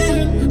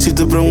fácil. Si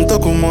te pregunto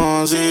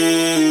cómo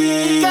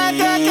así.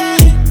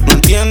 ¿No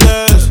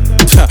entiendes?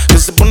 Que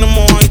se pone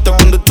mojadita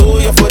cuando tú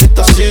y afuera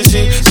sí,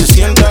 sí, se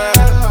siente.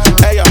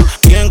 Ella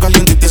bien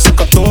caliente y te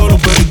saca todo lo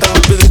perita,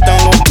 piedrita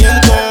en los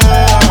dientes.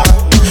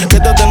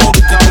 Quédate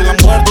nudita que la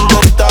muerte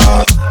enterita.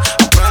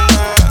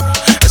 Aprende,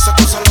 esa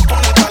cosa no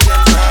pone caliente.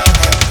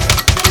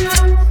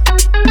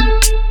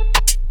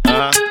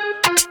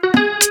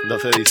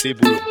 12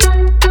 discípulos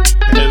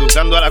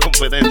educando a la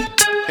competencia.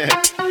 Ey,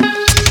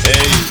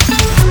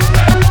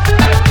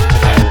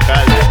 el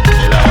vocal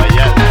de la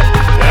Vallarta.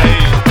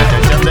 Ey,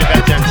 cachanchán de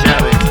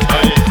cachanchanes.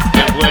 Oye,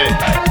 ¿qué fue?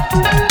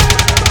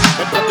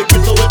 Me practiqué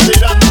todo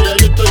veterano, ya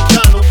yo estoy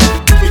llano.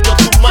 Y todos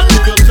tus males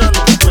yo sano,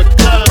 pues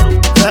claro.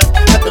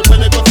 Te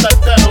puede costar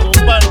caro,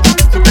 compadre.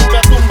 Si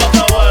buscas tumba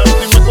caballo,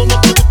 dime cómo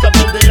te gusta,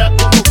 perderás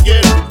como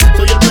quieras.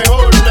 Soy el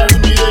mejor, la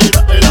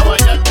rumidera. De la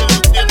Vallarta,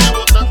 Dios tiene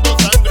botando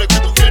sangre. Que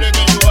tú quieres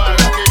que yo haga,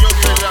 que yo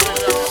te la.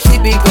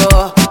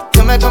 Típico.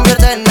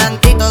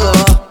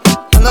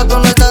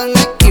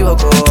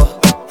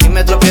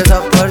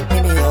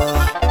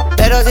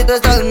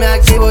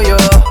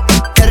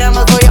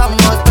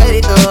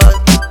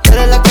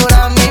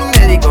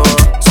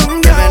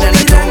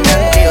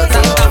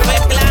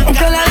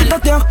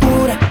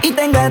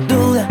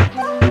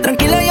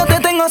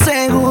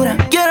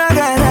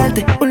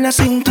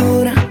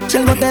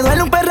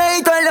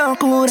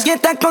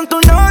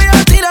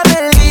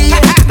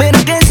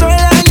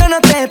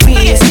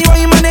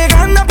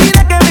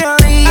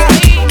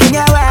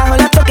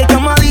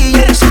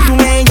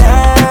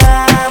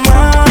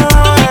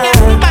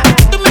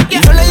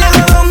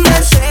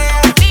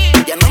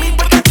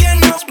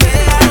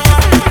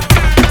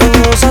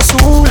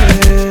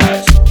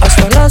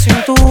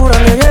 cintura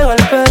le llega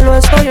el pelo,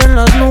 estoy en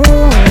las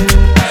nubes.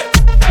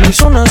 Me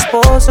hizo unas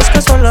poses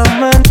que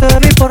solamente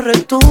vi por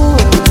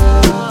retuve.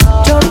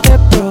 Yo te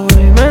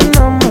probé y me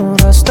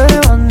enamoraste,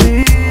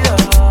 bandida.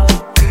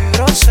 Qué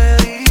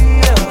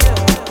grosería.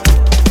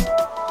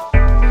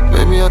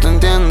 Baby, yo te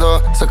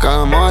entiendo, sé que el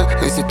amor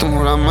le hiciste un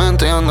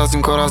juramento y andas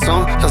sin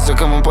corazón. Ya se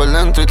quemó por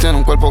dentro y tiene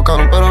un cuerpo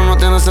cabrón, pero no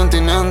tiene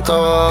sentimiento.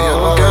 Y yo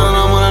no quiero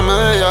enamorarme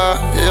de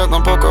ella, y ella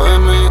tampoco de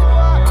mí.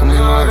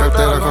 Conmigo la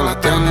cartera con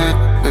las tenis,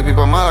 baby,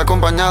 pa' mal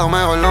acompañado,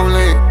 mejor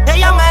lonely.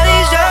 Ella me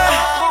dice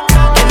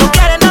que no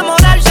quiere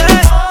enamorarse,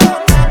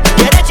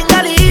 quiere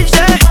chingar y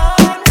irse,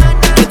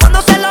 que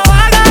cuando se lo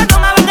haga no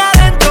me venga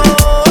adentro.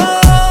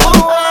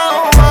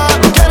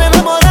 No quiere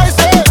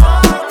enamorarse,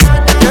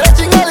 quiere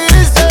chingar y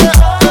irse,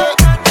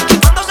 que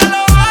cuando se lo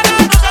haga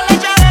no se le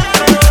echa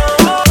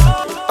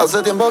adentro.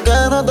 hace tiempo que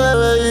no te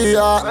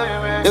veía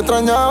y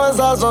extrañaba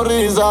esa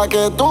sonrisa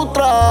que tú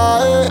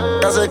traes,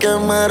 que hace que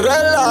me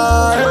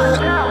relaje.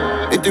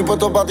 Y estoy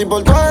puesto pa' ti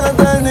por toda la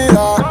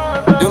eternidad.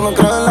 Yo no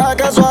creo en la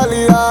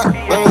casualidad.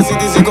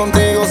 Bebecita, y si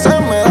contigo se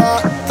me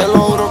da, te lo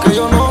juro que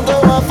yo no te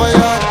voy a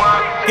fallar.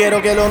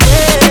 Quiero que lo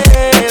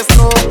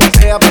nuestro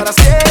sea para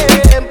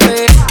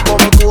siempre.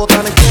 Como tú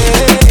tan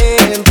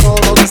dentro,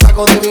 no te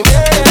saco de mi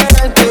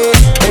mente.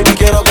 Baby,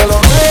 quiero que lo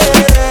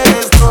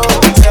nuestro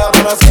sea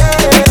para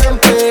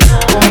siempre.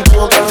 Como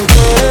tú tan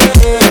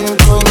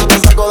dentro, no te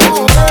saco de mi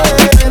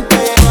mente.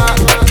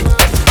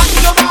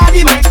 Your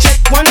body might check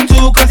 1,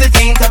 2, 'cause it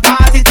ain't a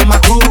party to my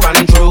crew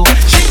running through.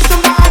 Shake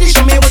somebody,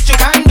 show me what you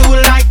can do,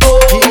 like oh,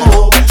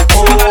 oh,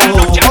 oh,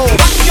 oh.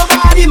 Your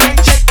body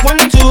might check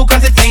 1, 2,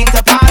 'cause it ain't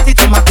a party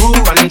to my crew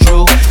running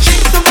through.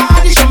 Shake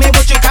somebody, show me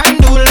what you can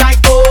do, like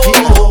oh,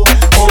 oh,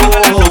 oh, oh.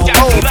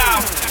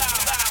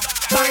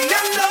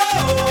 Bailando,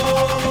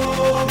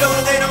 lo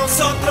de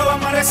nosotros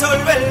vamos a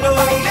resolverlo.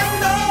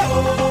 Bailando,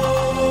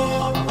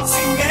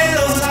 sin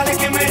miedo, dale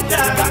que me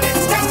está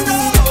calentando.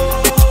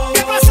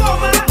 ¿Qué pasó,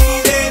 ma?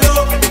 Pide lo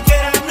que tú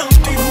quieras, no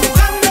estoy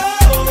jugando.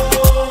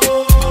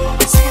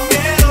 Sin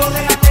miedo,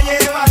 déjate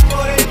llevar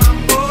por el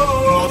mambo.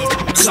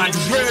 Like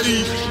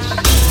ready.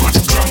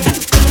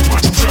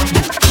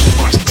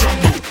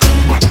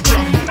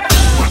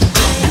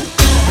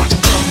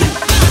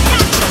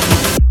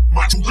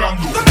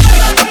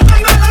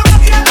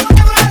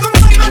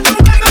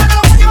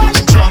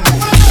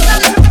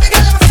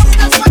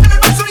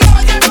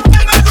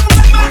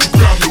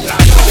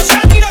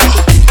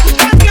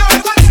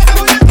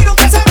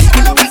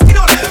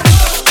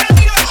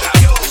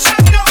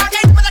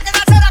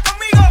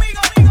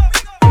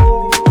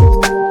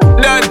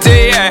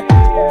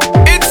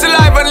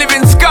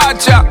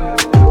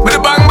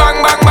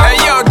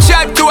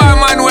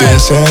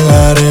 En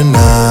la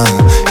arena,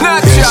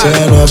 el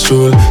cielo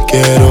azul.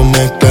 Quiero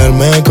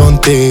mezclarme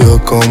contigo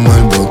como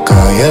el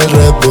vodka y el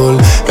Red Bull.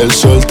 El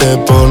sol te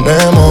pone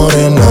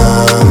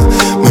morena,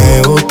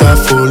 me gusta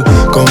full.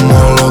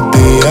 Como los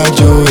días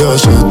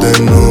lluviosos de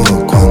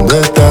nuevo cuando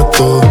estás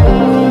tú.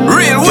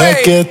 Y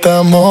aquí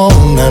estamos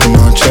una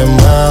noche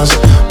más,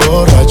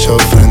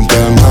 borrachos frente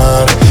al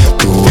mar.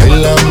 Tú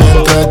bailas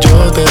mientras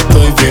yo te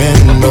estoy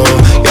viendo,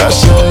 y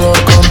hacerlo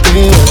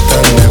contigo es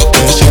tan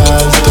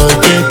especial. Estoy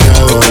que te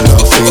hago la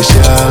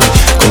oficial,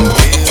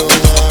 contigo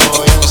me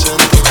voy en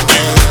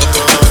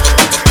sentimiento.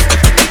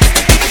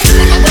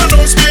 Las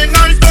manos bien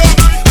alto,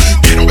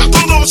 quiero ver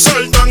todos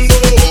saltando.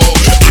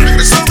 Ha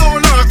regresado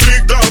la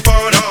clica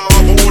para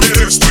poner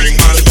esto en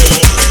alto.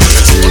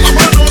 Las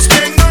manos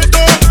bien alto,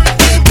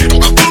 quiero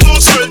ver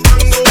todos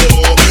saltando.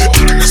 Ha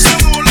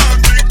regresado la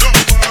clica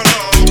para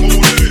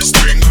poner esto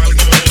en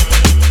alto.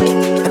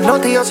 El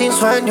notillo sin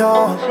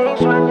sueño,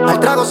 al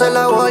trago se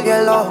le voy el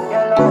hielo.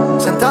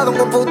 Sentado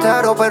en un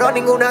putero, pero a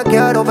ninguna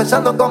quiero.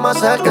 Pensando en cómo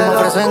hacer que me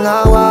ofrecen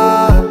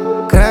agua.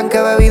 Creen que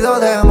he bebido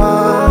de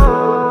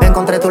más.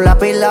 Encontré tu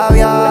lápiz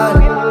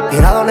labial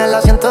tirado en el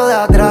asiento de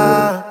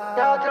atrás.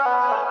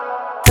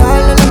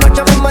 Caerle la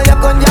noche me media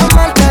con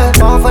llamarte.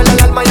 No fue la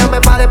alarma,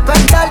 llamé pa'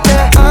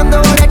 despertarte.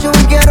 Ando borracho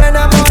y quiero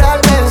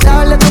enamorarme.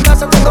 Sal de tu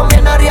casa, te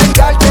conviene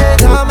arriesgarte.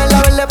 Déjame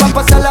la verde pa'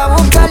 pasar a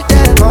buscarte.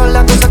 Con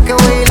las cosas que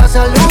voy a ir a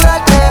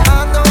saludarte.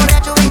 Ando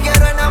borracho y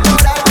quiero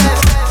enamorarme.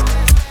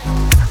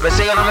 ¿Me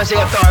sigue o no me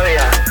sigue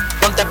todavía?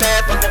 Ponte pe,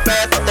 ponte pe,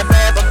 ponte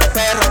pe, ponte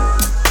perro.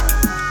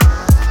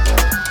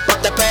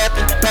 Ponte pe,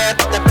 ponte pe,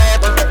 ponte pe,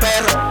 ponte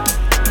perro.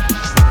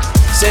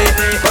 Sí,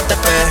 ponte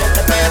pe,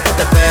 ponte pe,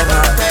 ponte perro.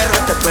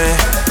 Ponte pe,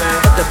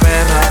 ponte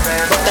perro.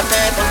 Ponte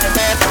pe, ponte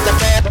pe, ponte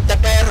pe, ponte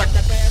perro.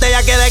 De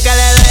ella quiere que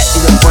le dé y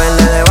después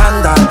le dé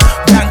banda.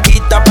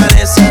 Blanquita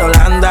parece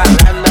Holanda,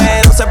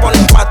 pero se pone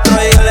en 4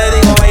 y yo le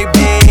digo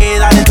baby,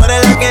 dale tú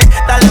eres la que,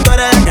 dale tú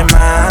eres la que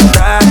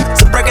manda.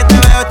 Siempre que te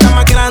veo está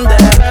más grande.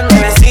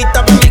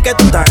 Bebecita para mí que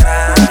tú estás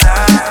grande.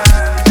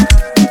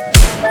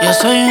 Yo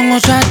soy un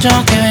muchacho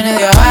que viene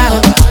de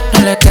abajo, no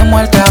le temo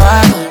al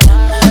trabajo.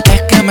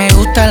 Es que me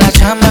gusta la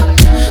chamba,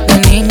 de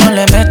niño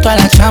le meto a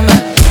la chamba.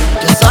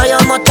 Yo soy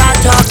un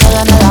muchacho que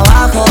viene de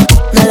abajo,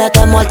 no le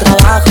temo al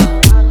trabajo.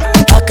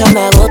 Es que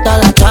me gusta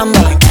la chamba,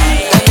 de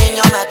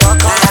niño me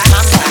toca la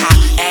chamba.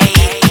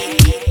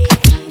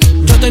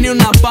 Yo tenía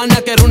una pana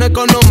decía que era un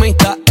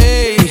economista.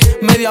 Ey,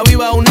 media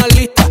viva una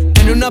lista.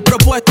 Tiene una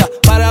propuesta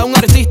para un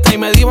artista. Y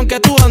me dijo que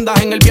tú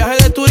andas en el viaje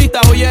de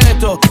turista. Oye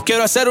esto,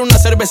 quiero hacer una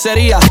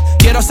cervecería.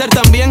 Quiero hacer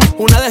también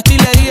una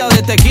destilería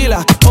de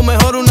tequila. O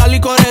mejor una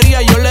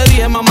licorería. Yo le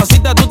dije,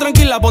 mamacita, tú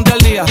tranquila, ponte al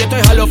día. Y esto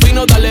es a lo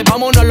fino, dale,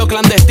 vámonos a lo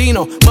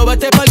clandestino.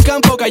 Muévete pa'l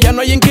campo, que allá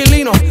no hay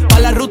inquilinos. Pa'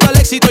 la ruta al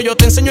éxito, yo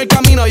te enseño el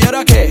camino. ¿Y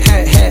ahora qué?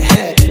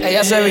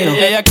 Ella se vino.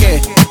 ¿Ella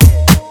qué?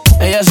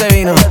 Ella se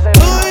vino.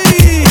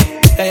 Uy,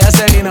 ella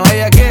se vino.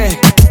 ¿Ella qué?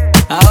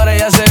 Ahora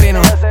ella se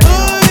vino.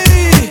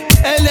 Uy,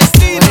 el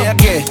destino. ¿Ella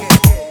qué?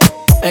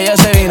 Ella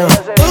se vino.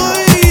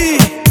 Uy,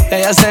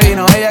 ella se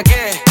vino. ¿Ella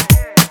qué?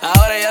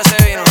 Ahora ella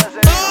se vino.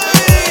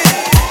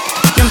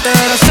 Y antes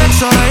era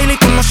sexo daily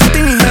con los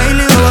Sutton y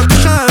Hailey. Dos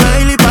botellas de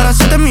Bailey para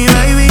hacerte mi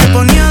baby.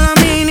 Ponía la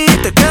mini,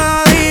 te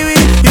quedaba divi.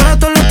 Y ahora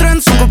todos los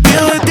trends son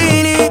copiados de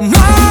Tini. No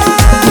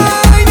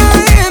hay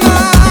nadie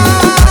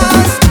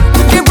más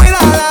que pueda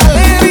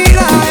darle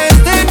vida a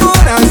este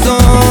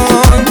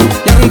corazón.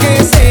 Y aunque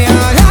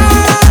sea la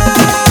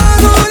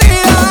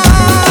soledad,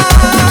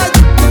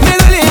 me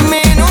duele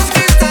menos que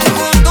estar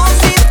juntos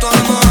sin tu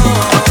amor.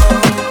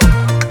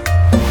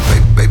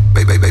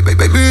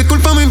 Baby,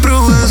 disculpa mi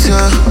imprudencia,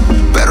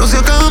 pero se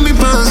acaba mi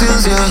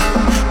paciencia.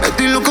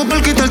 Estoy loco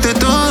por quitarte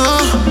todo.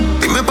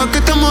 Dime pa' qué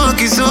estamos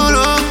aquí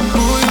solos.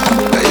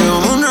 Ya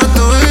llevamos un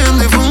rato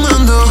bebiendo y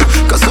fumando,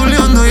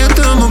 cazuleando y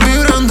estamos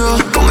vibrando.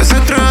 Con ese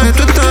traje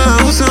tú estás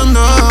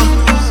abusando.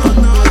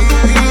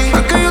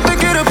 Es que yo te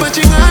quiero pa'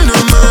 chingar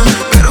nomás,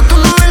 pero tú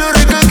no ves lo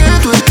rica que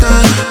tú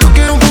estás. No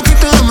quiero un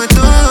poquito, dame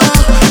todo.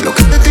 Lo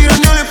que te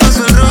tiran yo le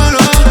paso el rolo.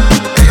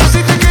 Ellos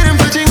sí te quieren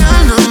pa'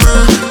 chingar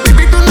nomás.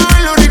 Baby, tú no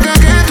ves lo rica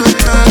que tú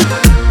estás.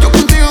 Yo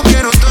contigo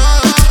quiero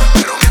todo,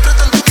 pero mientras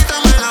tanto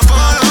quítame la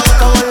polo.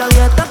 Acabo la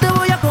dieta, te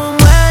voy a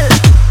comer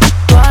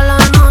toda la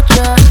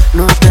noche.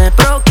 No te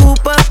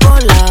preocupes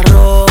por la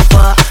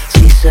ropa,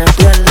 si se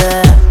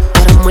pierde.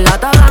 Eres muy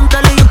atalante,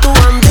 y tu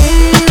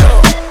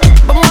bandido.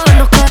 Vamos a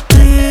darnos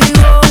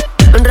castigo.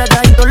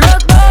 Enredaditos los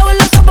dos en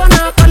la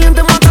sábana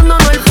caliente,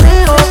 matándonos el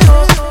frío.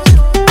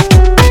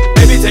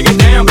 Baby, take it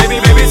down, baby,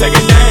 baby, take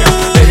it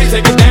down. Baby,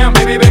 take it down,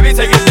 baby, baby,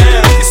 take it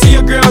down. You see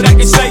a girl that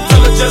can shake,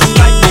 tell her just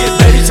like this.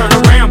 Baby, turn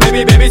around,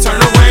 baby, baby, turn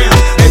around.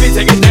 Baby,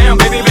 take it down,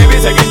 baby, baby,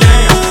 take it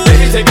down.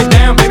 Baby, take it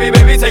down, baby,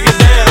 baby, take it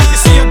down. You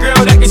see a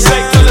girl that can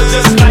shake, tell her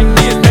just like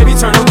this. Baby,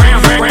 turn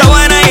around. Está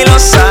buena y lo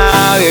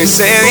sabe,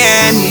 se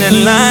viene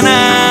en la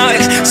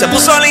nave. Se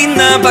puso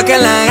linda pa' que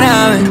la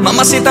grabe.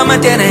 Mamacita me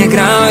tiene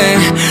grave.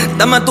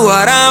 Dame tu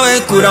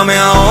jarabe, cúrame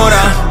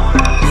ahora.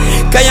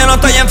 Que yo no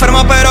estoy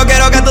enfermo, pero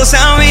quiero que tú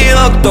seas mi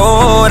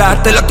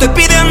doctora. Te lo estoy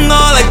pidiendo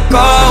de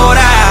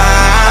cora.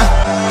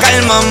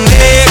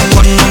 Cálmame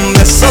con un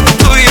beso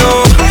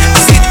tuyo.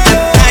 Si tú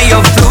estás,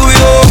 yo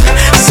fluyo.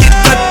 Si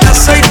tú estás,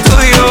 soy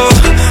tuyo,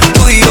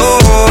 tuyo.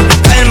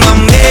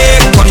 Cálmame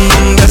con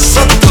un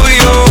beso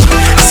tuyo.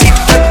 Si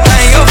tú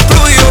estás, yo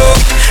fluyo.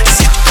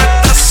 Si tú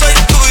estás, soy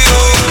tuyo.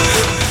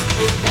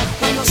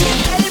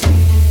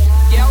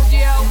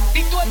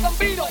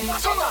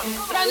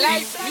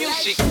 Live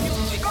music.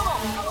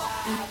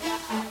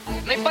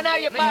 No hay pa'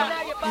 nadie, pa.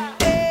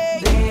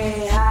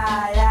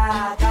 Déjala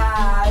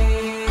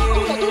caer.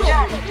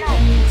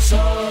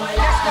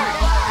 Sola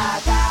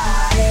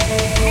caer.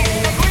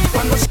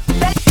 Cuando se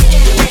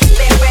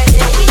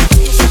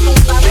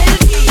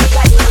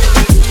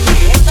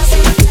esta se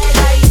me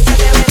pega y se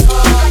te ve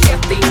toda que a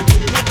ti.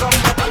 Mi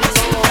compa con los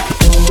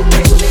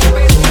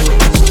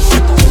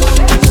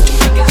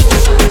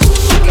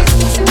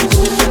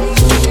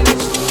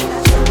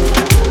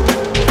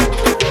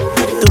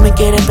Tú me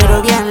quieres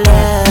pero bien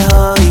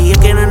lejos, y es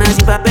que no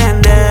nací pa'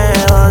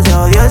 pendejos. Te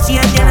odio si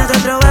ya tienes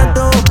otro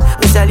vato,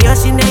 me salió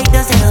sin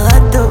necesitar ser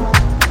gato.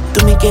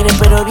 Tú me quieres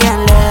pero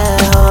bien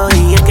lejos,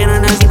 y es que no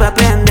nací pa'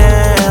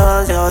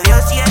 pendejos. Te odio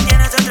si ya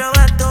tienes otro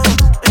vato,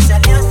 me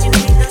salió sin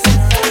necesitar ser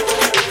gato.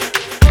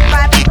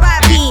 Papi,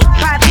 papi,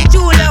 papi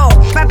chulo.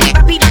 Papi,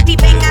 papi, papi,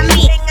 ven a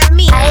mí, ven a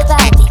mí. Ay,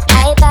 papi,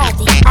 ay,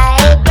 papi,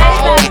 ay, papi.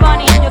 Bad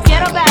Bunny, yo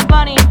quiero Bad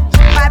Bunny.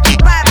 Papi,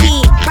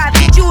 papi,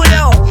 papi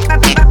chulo.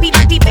 Papi, papi,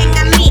 papi, ven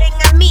a mí,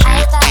 ven a mí.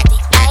 Ay, papi,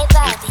 ay,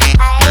 papi,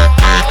 ay,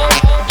 papi.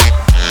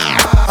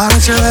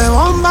 Parece de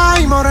bomba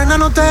y morena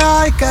no te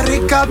hay, qué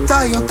rica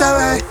está, yo te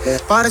ve.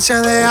 Parece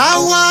de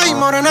agua y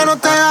morena no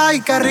te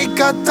hay, qué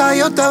rica está,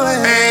 yo te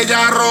ve.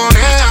 Ella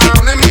ronea,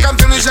 pone mi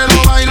canción y se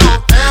lo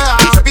bailotea.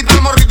 Se pinta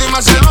el morrito y me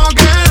hace lo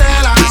que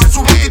le da. Hace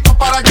su pito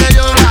para que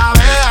yo la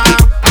vea.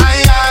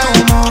 Ay,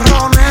 ay, como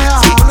ronea,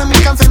 pone mi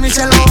canción y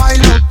se lo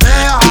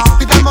bailotea. Se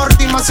pinta el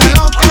morrito y me hace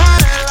lo que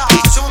le da.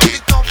 Hace su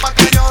pito para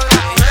que yo la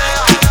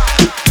vea.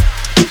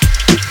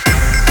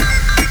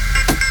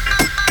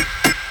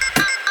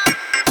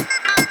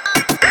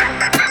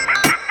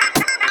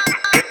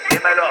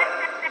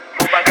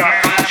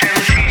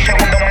 Sencilla,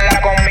 cuando me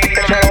la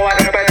comiste, se lo va a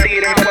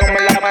repetir. En cuando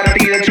me la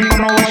partí, del chico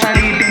no va a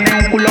salir.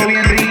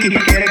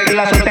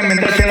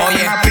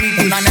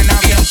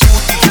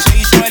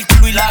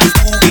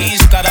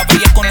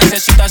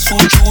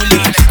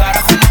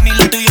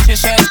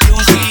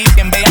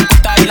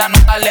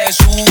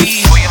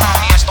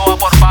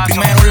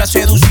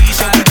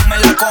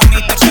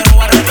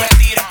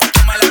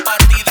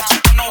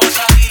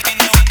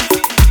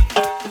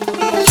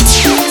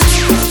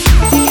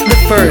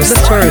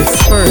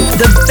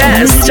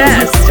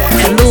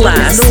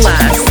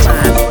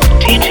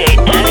 DJ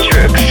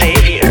Andrew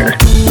Xavier.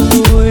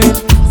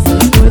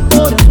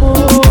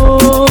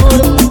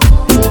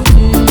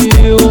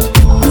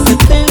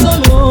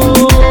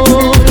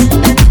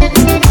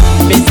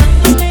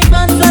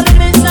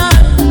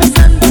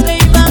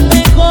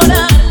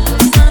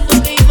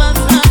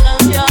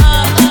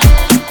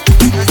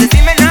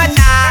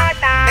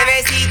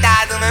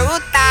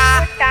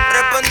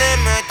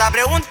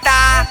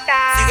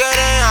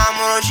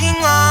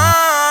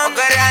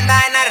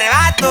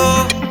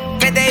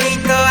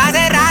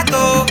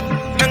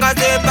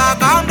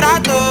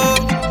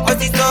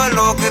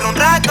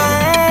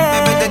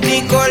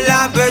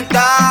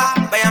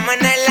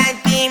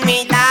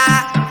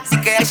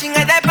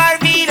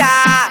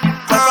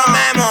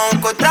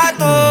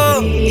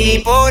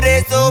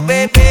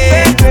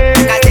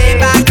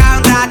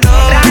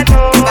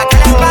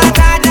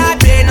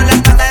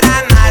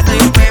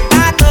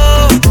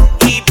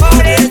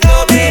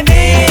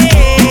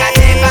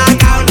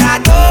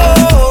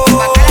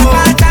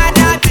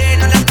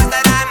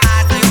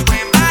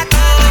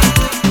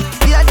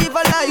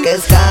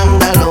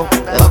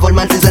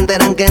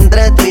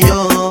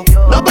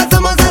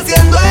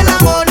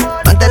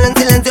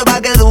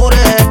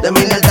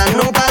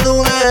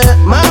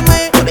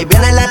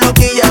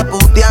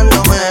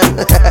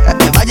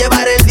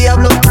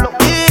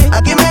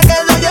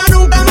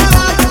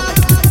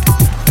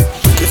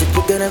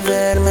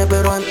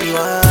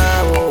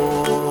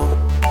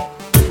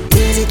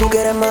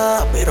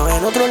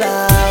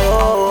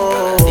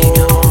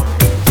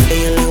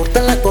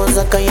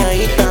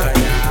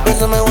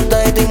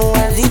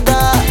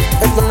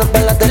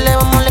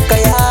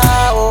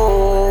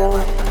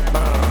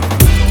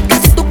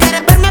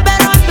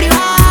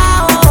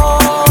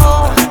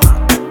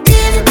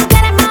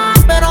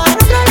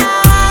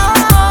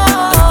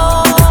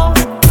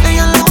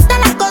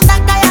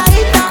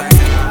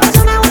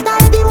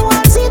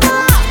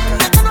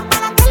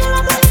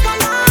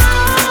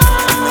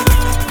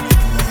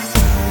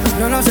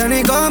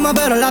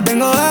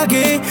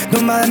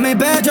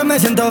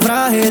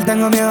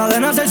 Tengo miedo de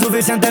no ser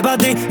suficiente para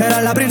ti.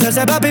 Eras la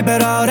princesa papi,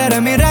 pero ahora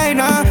eres mi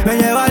reina. Me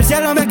lleva al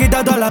cielo, me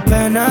quita todas las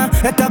penas.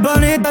 Estás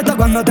bonita hasta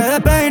cuando te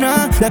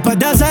despeinas. Después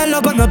de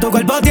hacerlo, cuando tu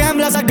cuerpo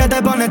tiembla, sé que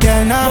te pone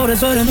tierna. Por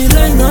eso eres mi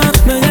reina.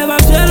 Me lleva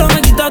al cielo,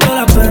 me quita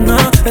todas las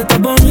penas. Estás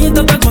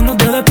bonita hasta cuando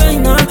te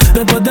despeinas.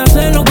 Después de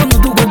hacerlo, cuando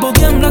tu cuerpo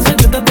tiembla, sé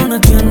que te pone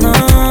tierna.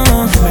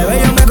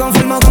 Bebé, yo me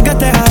confirmo con que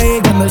estés ahí.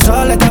 Cuando el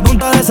sol está a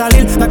punto de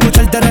salir, para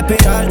escucharte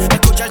respirar,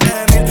 escucharte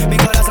gemir, mi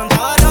corazón te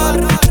va a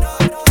dar.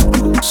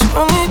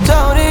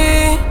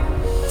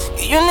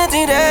 Y yo le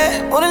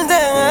tiré por el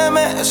DM,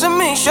 ese es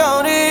mi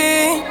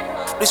shorty.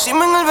 Lo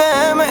hicimos en el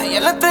BM y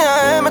en la 3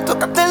 AM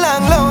tocaste la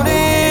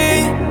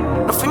glory.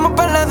 Nos fuimos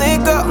para la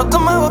disco, no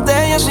tomamos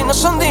botellas y no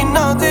son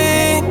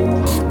dignity.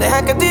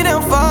 Deja que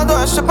tiren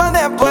fotos, eso pa'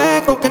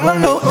 después, con que no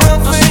lo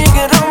meto.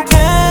 Sigue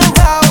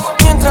rompiendo,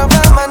 mientras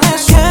va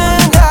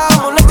amaneciendo.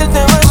 Molesta el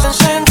tema se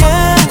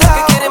encendiendo,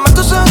 que quiere más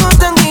tus ojos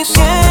están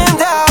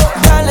diciendo.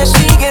 Dale,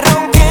 sigue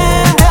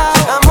rompiendo,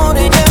 amor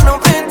y ya no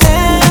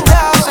pretendo.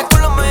 Ese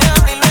culo me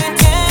habla y lo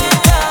entiendo.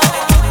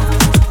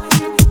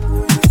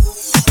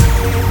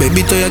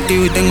 Baby, estoy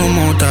activo y tengo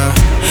mota.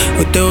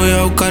 Hoy te voy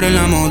a buscar en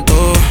la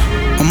moto.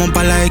 Vamos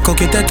pa' la disco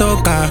que te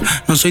toca.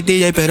 No soy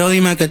DJ, pero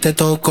dime que te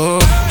toco.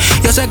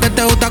 Yo sé que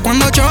te gusta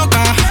cuando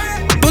choca.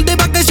 Ponte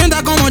pa' que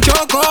sienta como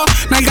choco.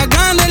 Nalgas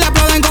grandes le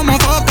aplauden como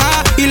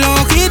foca. Y los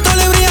ojitos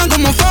le brillan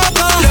como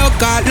foco.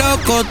 Loca,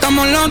 loco,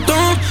 estamos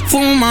locos.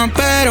 Fuma,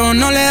 pero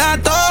no le da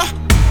todo.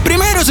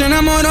 Primero se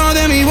enamoró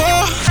de mi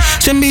voz.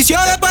 Se envició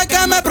después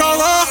que me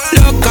probó.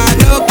 Loca,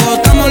 loco,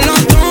 estamos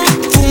locos.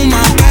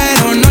 Fuma,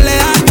 pero no le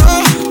da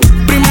todo.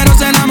 Primero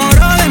se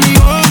enamoró de mi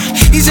voz.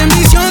 Y se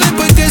envició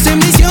después que se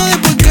envició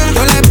después que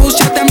yo le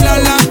puse a temblar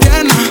las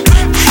piernas.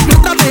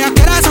 Nuestra bella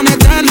que era son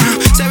eterna.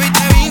 Se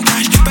viste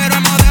vintage, pero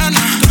es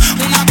moderna.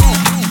 Una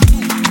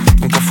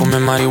Nunca fumé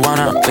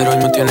marihuana, pero hoy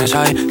me tienes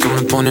ahí. Tú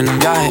me pones en un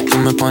viaje, tú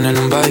me pones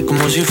en un baile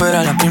como si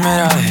fuera la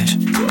primera vez.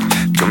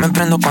 Yo me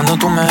prendo cuando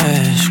tú me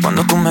ves,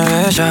 cuando tú me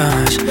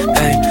besas.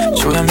 Ey,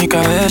 sube a mi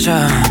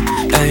cabeza,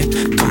 ey,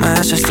 tú me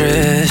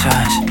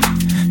desestresas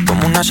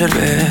como una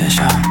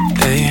cerveza,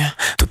 ey.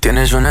 Tú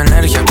tienes una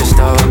energía que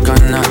está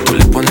bacana. Tú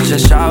le pones el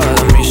sábado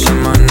a mi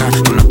semana.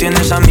 Tú no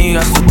tienes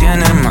amigas, tú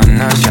tienes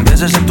hermanas. Si antes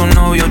de ser tu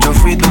novio yo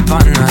fui tu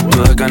pana.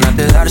 Tú das ganas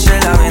de darse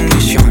la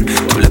bendición.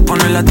 Tú le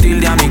pones la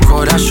tilde a mi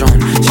corazón.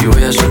 Si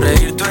voy a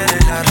sonreír tú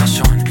eres la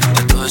razón.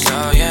 Ya todo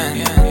está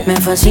bien. Me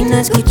fascina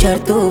escuchar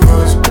tu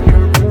voz.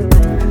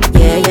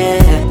 Yeah,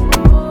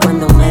 yeah.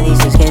 Cuando me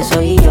dices que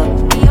soy yo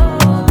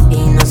y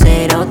no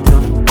ser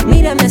otro.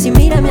 Mírame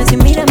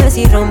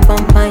así,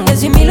 rompan pay.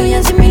 Y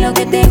asimilo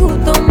que te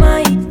gustó,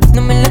 mai.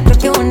 No me la creo,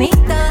 qué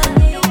bonita.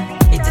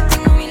 Y te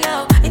tengo a mi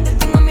lado, y te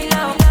tengo a mi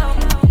lado.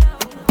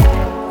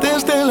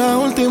 Desde la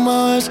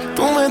última vez,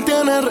 tú me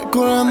tienes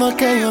recordando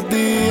aquellos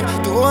días.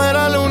 Tú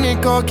eras lo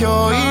único que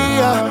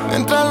oía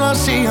mientras lo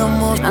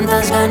hacíamos.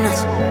 Tantas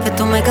ganas que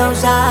tú me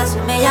causas,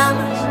 me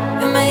llamas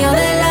en medio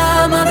de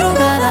la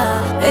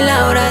madrugada. En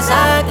la hora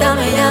exacta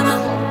me llamas.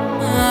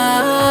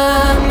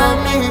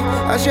 Mami,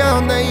 ¿hacia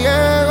dónde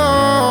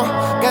llego?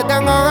 Que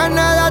tengo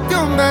ganas de darte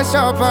un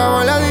beso pa'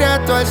 volar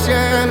directo al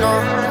cielo.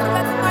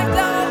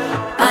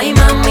 Ay,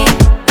 mami,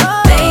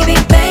 baby,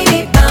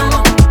 baby,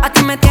 vamos.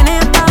 Aquí me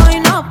tienes atado y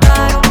no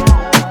paro.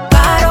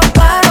 Paro,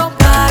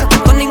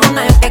 con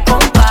ninguna yo te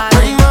comparo.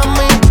 Ay,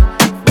 mami,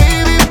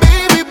 baby,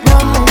 baby,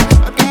 vamos.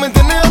 Aquí me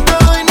tienes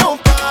atado y no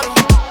paro.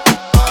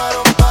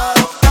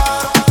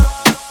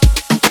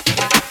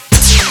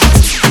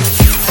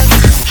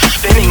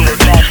 Spinning the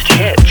best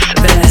hits.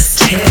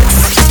 Best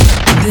hits.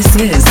 This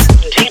is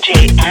DJ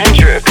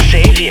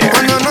Xavier.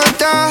 Cuando no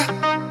estás,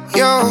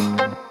 yo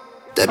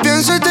te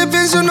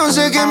pienso, no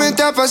sé qué me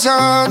está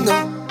pasando.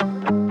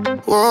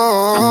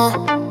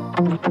 Oh.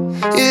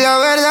 Y la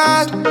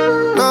verdad,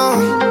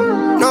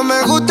 no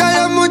me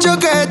gusta lo mucho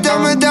que esto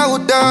me está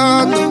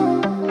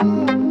gustando.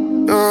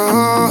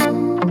 Oh.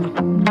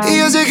 Y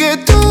yo sé que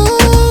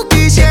tú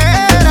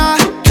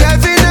quisieras que al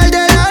final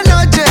de la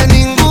noche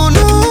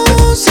ninguno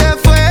se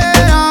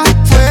fuera.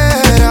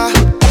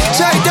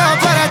 Soy todo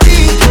para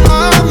ti,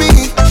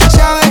 mami.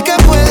 Sabes que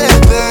puedes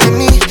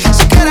venir.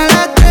 Si quieres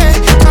las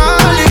 3,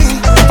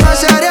 calling.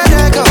 Pasaré a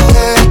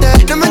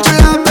recogerte. No me echo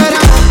la pera.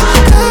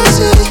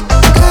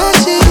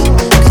 Casi.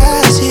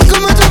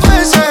 ¿Cómo tú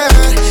puedes ser?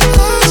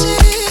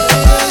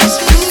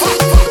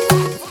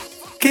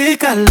 Qué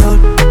calor,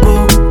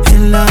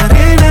 en la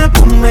arena,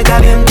 me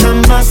calienta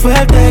más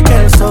fuerte que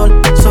el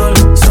sol.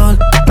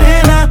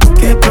 Nena,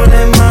 qué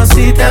problema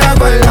si te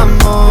hago el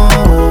amor.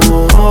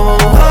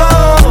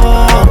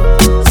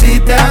 Si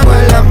te hago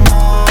el amor.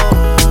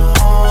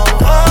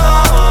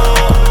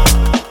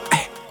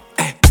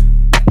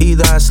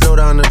 Either I slow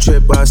down the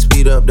trip or I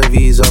speed up the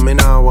visa. I mean,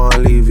 I wanna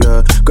leave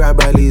ya. Grab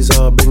by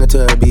Lisa, bring her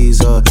to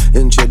Ibiza.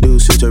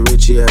 Introduce you to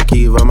Richie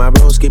Akiva. My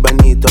broski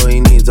bonito,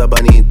 he needs a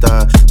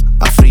bonita.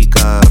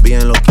 Africa,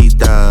 bien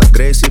loquita.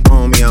 Gracie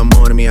Pon, mi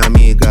amor, mi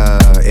amiga.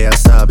 Ella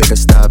sabe que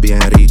está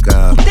bien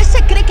rica. ¿Usted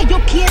se cree que yo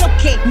quiero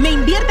que me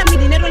invierta mi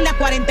dinero en la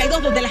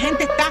 42 donde la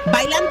gente está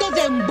bailando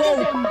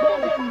dembow?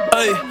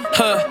 Ay.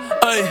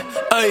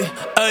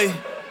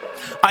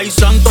 Ay,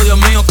 santo, Dios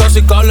mío,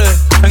 casi cale.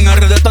 En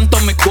RD tanto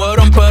mi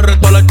cuero, en PR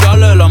todas las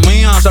chales. La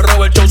mía se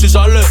roba el show si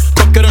sale.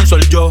 Todos quieren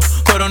ser yo,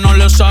 pero no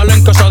le sale.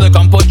 En casa de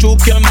Campo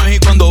Chucky, en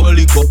México ando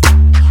bélico.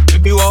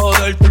 Baby, bajo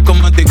del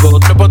cosmético.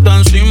 Trépate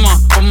encima,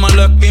 ponme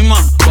la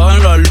esquima.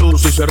 Bajen la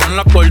luz y cierren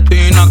la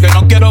cortina. Que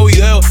no quiero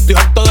video, estoy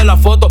harto de la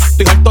foto.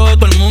 Estoy harto de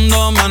todo el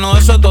mundo, menos de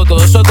ese toto.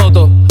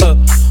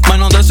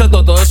 Menos de ese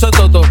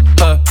toto.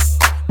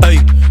 Ey,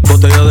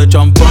 botella de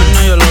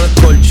champaña y yo la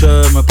descolché.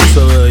 Me puse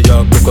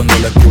bellaco cuando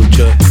la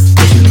escuché.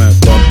 Decirme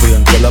papi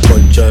en que la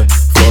porché.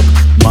 Fuck,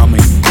 mami,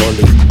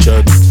 holy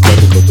shit, qué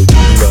rico tu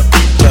chinga.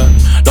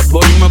 Los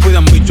boys me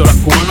piden bicho, las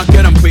cubanas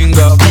quieren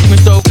pinga. Fuck me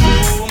so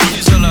cool, me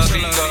dice la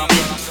gringa.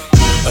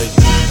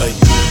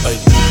 Ey.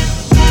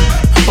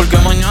 Porque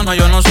mañana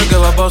yo no sé qué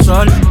va a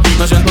pasar.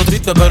 Me siento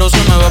triste pero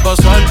se me va a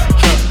pasar.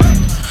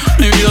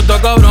 Mi vida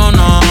está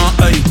cabrona,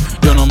 ey,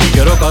 yo no me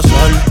quiero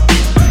casar.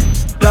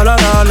 La.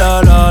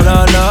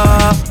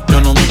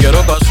 Yo no me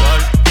quiero casar.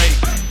 Ey,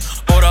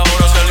 por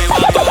ahora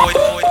celibato.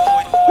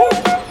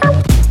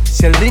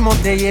 Si el ritmo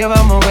te lleva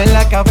a mover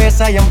la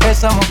cabeza, ya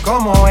empezamos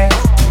como es.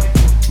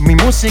 Mi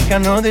música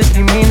no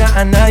discrimina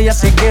a nadie,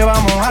 así que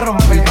vamos a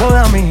romper.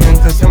 Toda mi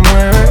gente se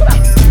mueve.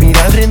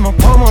 Mira el ritmo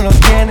como los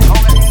tiene.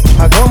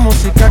 Hago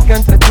música que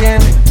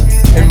entretiene.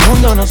 El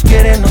mundo nos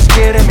quiere,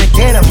 me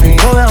quiere a mí.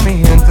 Toda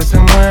mi gente se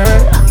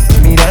mueve.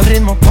 Mira el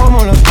ritmo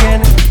como los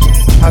tiene.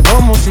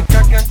 Hago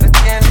música que entretiene.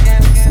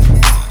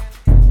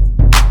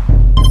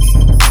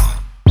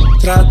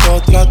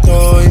 Trato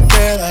y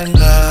queda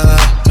nada.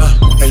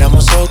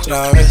 Bailamos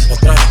otra vez.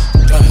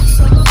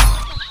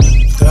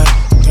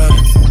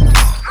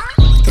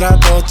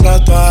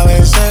 Trato, a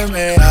veces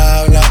me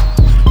habla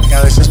y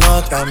a veces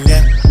no tan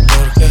bien.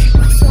 Porque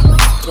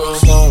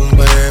como un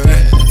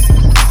bebé.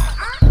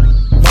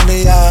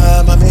 Mami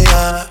ya,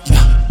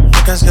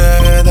 me cansé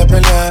de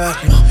pelear.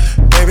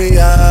 Baby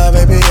ya,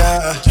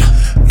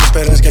 no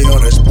esperes que yo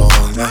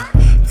responda.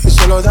 Y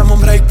solo dame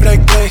un break.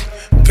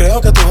 Creo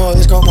que tú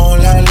jodes como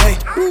la ley.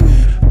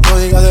 No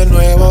diga de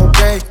nuevo, ok,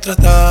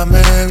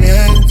 trátame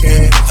bien,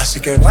 que así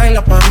que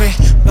baila pa' mí.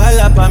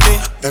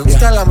 Me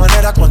gusta la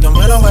manera cuando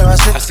me lo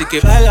muevas así que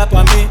baila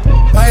pa' mí.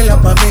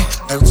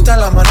 Me gusta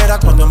la manera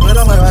cuando me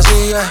lo muevas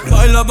así.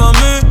 Baila pa'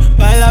 mí.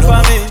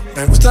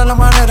 Me gusta la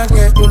manera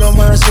que tú lo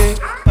mueves así.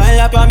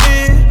 Baila pa'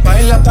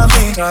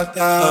 mí.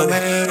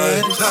 Trátame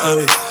bien,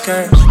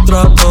 que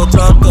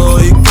Trato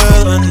y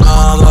queda en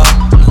nada.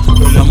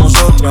 Bailamos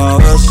otra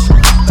vez.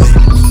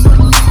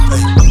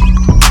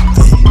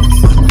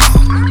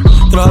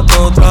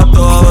 Trato,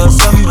 a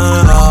veces me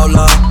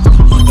habla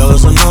y a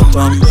veces no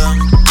tan bien.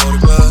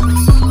 Porque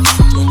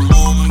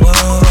como un bebé.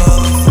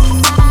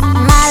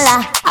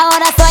 Mala,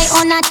 ahora soy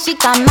una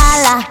chica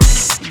mala.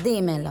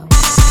 Dímelo.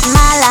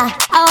 Mala,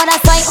 ahora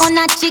soy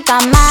una chica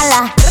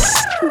mala.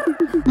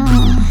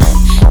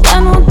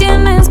 Ya no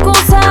tiene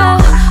excusa.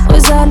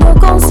 Hoy salió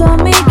con su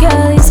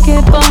amiga. Dice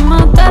que pa'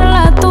 matar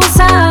la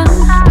tusa.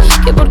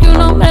 Que porque un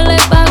hombre le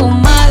pagó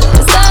mal.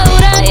 Está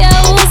dura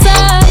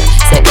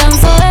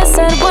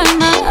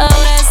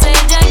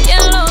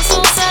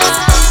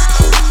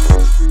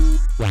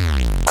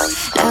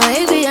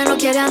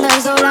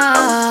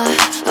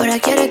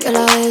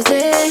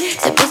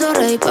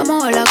ey, pa'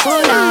 mover la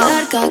cola.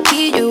 Dar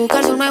caquillo y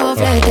buscar su nuevo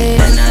flete.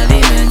 Nena,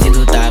 dime si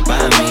tú estás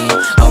pa' mí,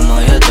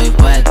 como yo estoy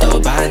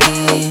puesto pa'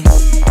 ti.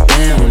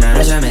 Tienes una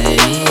noche a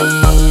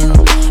Medellín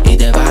y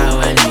te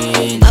pago el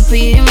mil.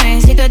 Papi,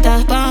 dime si tú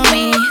estás pa'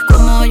 mí,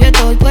 como yo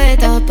estoy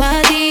puesta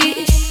pa'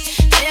 ti.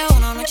 Te llevo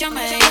una noche a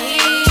Medellín.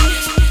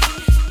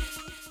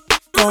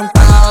 Con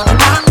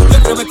calma, yo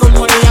quiero ver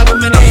cómo ella lo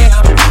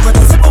menea. Me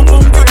dice pum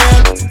pum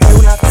girl, hay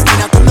una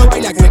piscina cuando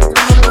baila que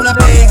no una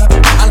playa.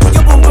 Algo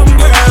yo pum pum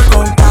girl.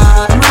 Con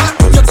calma,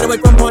 yo quiero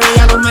ver cómo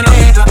ella lo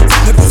menea.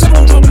 Me puse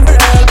pum pum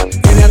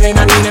girl, tiene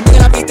adrenalina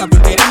en la pista,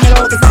 porque eres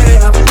lo que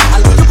sea.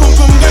 Algo yo pum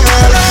pum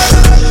girl.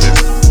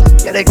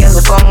 Quiere que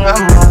nos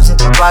pongamos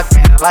esto pa'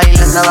 que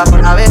baile estaba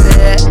con la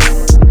bebé.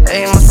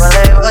 Seguimos par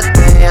de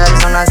botellas,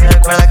 eso no se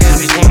recuerda que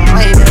lo hicimos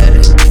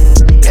ayer.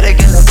 Quiere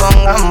que nos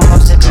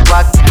pongamos esto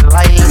pa' que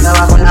baile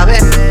estaba con la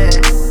bebé.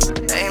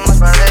 Seguimos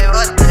par de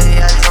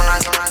botellas, eso no.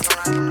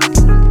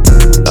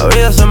 La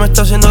vida se me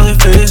está haciendo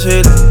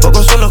difícil.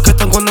 Pocos son los que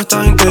están cuando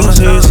están en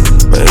crisis.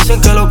 Me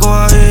dicen que lo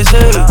coja easy,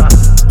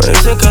 me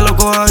dicen que lo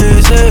coja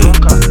easy.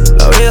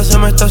 La vida se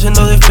me está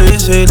haciendo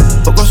difícil.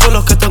 Pocos son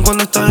los que están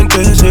cuando están en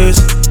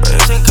crisis. Me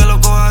dicen que lo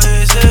coja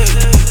easy.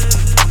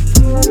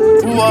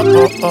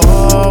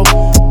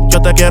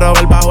 Yo te quiero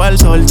ver bajo el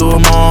sol, tu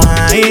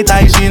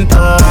mojadita y sin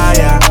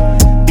toalla.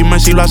 Dime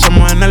si lo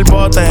hacemos en el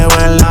bote o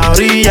en la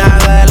orilla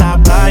de la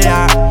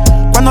playa.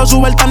 Cuando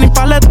sube el tanning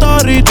para la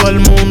story, todo el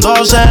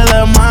mundo se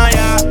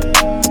desmaya.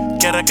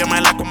 Quiere que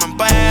me la coma en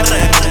PR.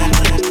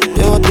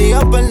 Llevo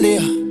días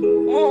perdidas,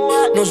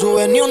 no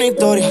sube ni una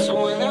historia.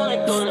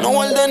 No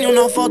guardé ni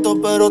una foto,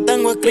 pero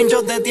tengo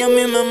screenshots de ti en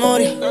mi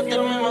memoria.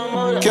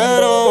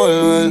 Quiero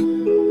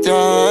volverte a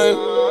ver,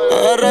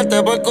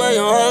 agarrarte por el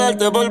cuello,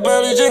 jalarte por el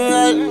pelo y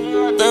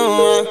chingarte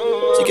más.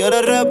 Si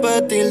quieres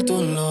repetir,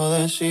 tú lo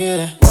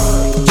decides.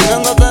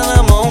 Llegando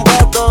tenemos un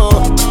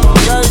pato,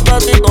 ya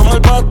el ti como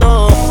el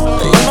pato.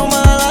 Ella no me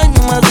da like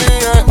ni me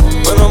sigue,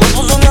 pero me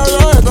puso un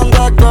diablo de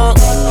contacto.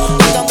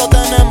 Llegando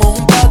tenemos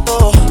un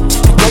pato,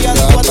 voy a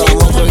digo a ti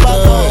como el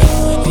pato.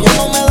 Ella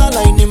no me da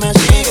like ni me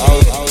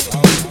sigue.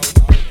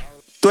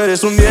 Tú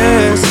eres un 10,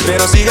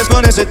 pero sigues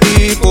con ese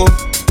tipo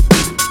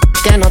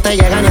que no te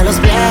llegan a los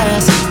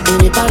pies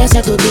y ni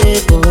parece tu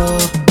tipo.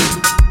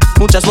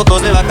 Muchas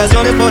fotos de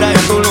vacaciones por ahí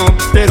en Tulum,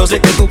 pero sé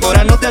que tu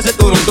corazón no te hace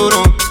turum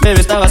turum. Bebé,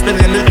 estabas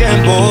perdiendo el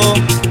tiempo.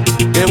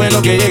 Qué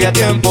bueno que llegue a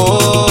tiempo.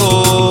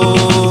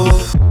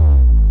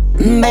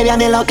 Baby, a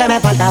mí lo que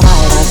me faltaba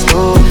eras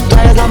tú. Tú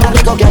eres lo más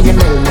rico que hay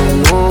en el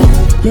menú.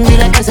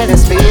 Dile que se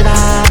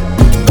despida,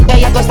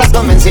 que ya tú estás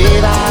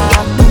convencida.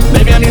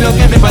 Baby, a mí lo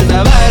que me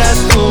faltaba eras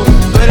tú.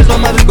 Tú eres lo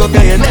más rico que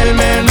hay en el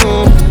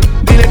menú.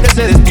 Dile que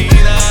se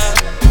despida,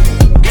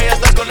 que ya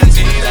estás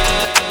convencida.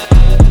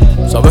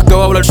 Sabes que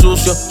va a hablar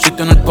sucio si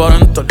tiene el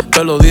parental.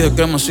 Te lo dije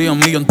que me hacía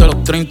millón entre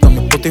los 30. Mi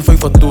Spotify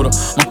factura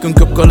más que un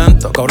kiosco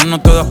lenta. Cabrón, no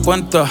te das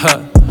cuenta,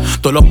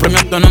 Todos los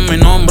premios tienen mi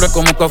nombre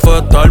como café de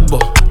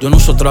Starbucks. Yo no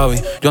uso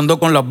Travis, yo ando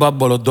con las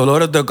barbas, los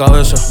dolores de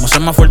cabeza me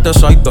hacen más fuerte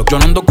sideback. Yo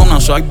no ando con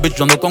una side bitch,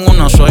 yo ando con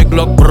una side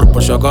Glock,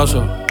 por si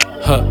acaso.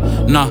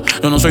 Nah,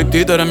 yo no soy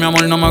títere, mi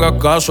amor, no me hagas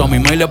caso. A mi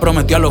mail le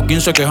prometí a los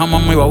 15 que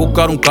jamás me iba a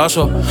buscar un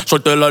caso.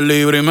 Solté la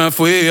libre y me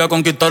fui a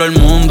conquistar el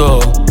mundo.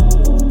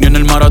 Y en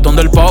el maratón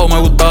del pavo me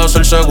gustaba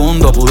ser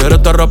segundo. Pudiera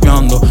estar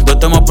rapeando de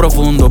temas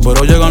profundos,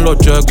 pero llegan los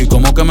cheques y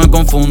como que me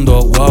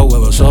confundo. Wow,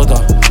 bebesota,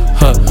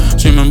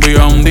 si me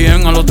envías un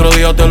DM, al otro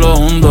día te lo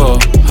hundo.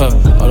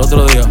 Al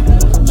otro día,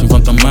 sin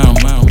fantasmeo.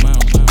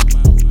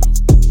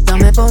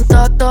 Dame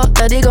contacto,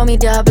 te digo mi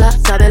diabla.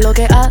 Sabe lo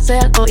que hace,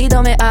 al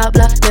oído me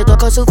habla. Le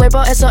toco su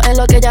cuerpo, eso es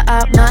lo que ella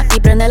ama. Y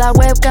prende la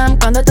webcam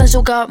cuando está en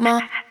su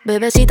cama.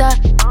 Bebecita,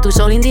 tu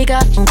sol indica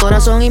un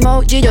corazón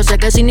emoji, yo sé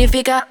qué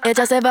significa.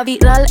 Ella se va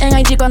viral en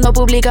IG cuando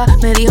publica.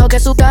 Me dijo que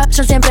su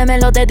caption siempre me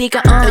lo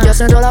dedica. Ella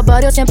se enrola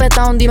varios, siempre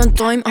está un demon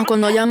time.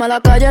 Cuando llama a la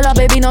calle, la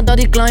baby no da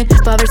decline.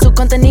 Pa' ver su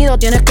contenido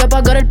tienes que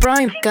pagar el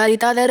prime.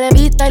 Carita de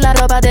revista y la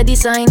ropa de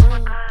design.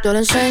 Yo le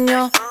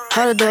enseño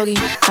how to doggy.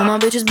 All my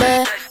bitches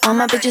bad, all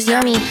my bitches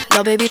yummy.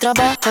 La baby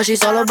trabaja, she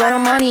solo borrow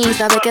money.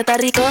 Sabe que está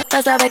rico,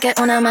 ya sabe que es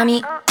una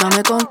mami.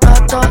 Dame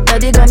contacto, te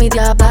digo mi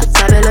diabla.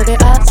 Sabe lo que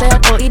hace,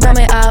 oído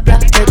me habla.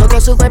 Le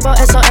toco su cuerpo,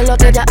 eso es lo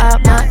que ella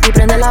ama. Y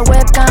prende la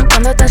webcam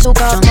cuando está en su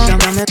cama.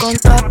 Dame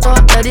contacto,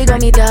 te digo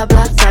mi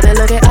diabla. Sabe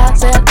lo que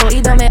hace,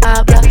 oído me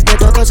habla. Le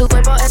toco su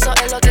cuerpo, eso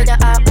es lo que ella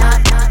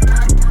ama.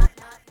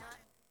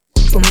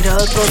 Tu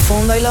mirada es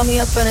profunda y la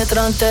mía es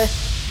penetrante.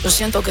 Yo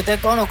siento que te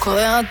conozco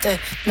de antes.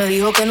 Me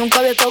dijo que nunca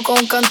había estado con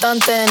un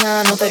cantante.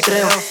 Nada, no te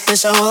creo.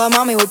 Esa joda,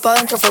 mami, voy pa'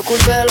 dentro, fue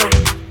culpelo.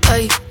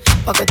 Ey,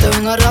 pa' que te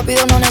venga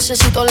rápido no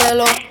necesito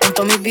lelo. En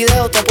todos mis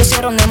videos te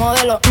pusieron de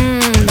modelo.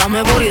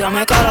 Dame booty,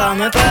 dame cara,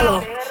 dame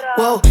pelo.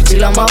 Wow, si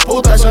la más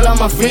puta, soy la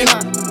más fina.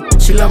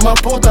 Si la más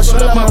puta,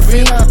 soy la más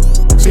fina.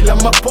 Si la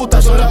más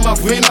puta, soy la más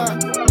fina.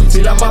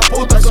 Si la más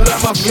puta, soy la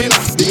más fina.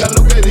 Digan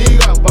lo que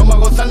digan, vamos a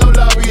gozarnos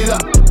la vida.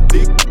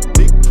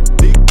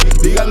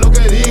 Digan lo que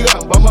digan,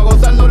 vamos a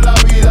gozarnos la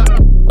vida.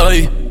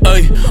 Ey,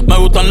 me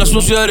gustan las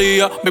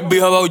sucierías, baby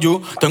how about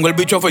you. Tengo el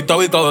bicho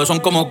afeitado y cabezón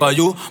como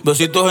cayú.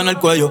 Besitos en el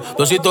cuello,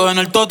 besitos en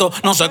el toto.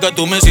 No sé qué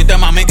tú me hiciste,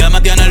 mami, que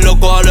me tienes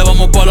loco. Dale,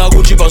 vamos pa' la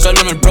Gucci pa'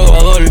 hacerlo en el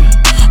probador.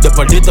 De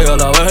espaldita y a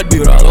la vez el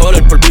vibrador.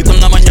 El polvito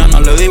en la mañana,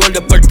 le digo el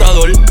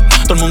despertador.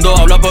 Todo el mundo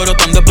habla pero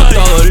está en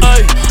despertador.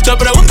 Ay, se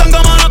preguntan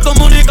cómo nos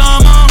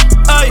comunicamos.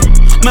 Ay,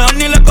 mejor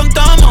ni les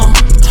contamos.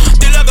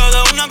 Dile a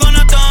cada una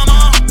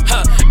conectamos.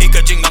 Y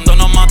que chingando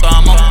nos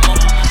matamos.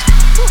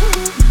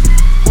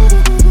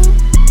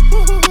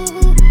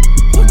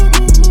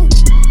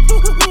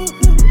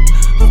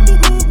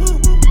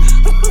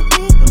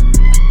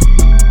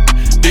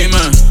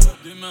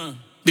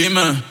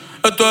 Dime,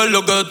 esto es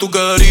lo que tú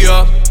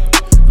querías.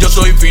 Yo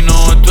soy fino,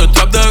 esto es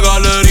trap de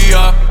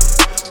galería.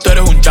 Tú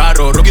eres un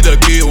charro, Rocky de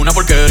aquí, una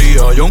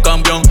porquería. Yo un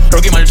campeón,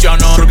 Rocky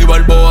Marciano, Rocky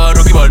Balboa,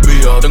 Rocky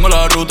Balbía. Tengo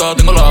la ruta,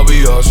 tengo la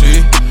vía,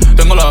 sí,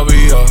 tengo la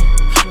vía.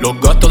 Los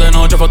gastos de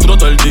noche facturo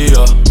todo el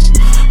día.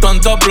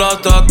 Tanta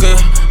plata que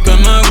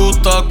me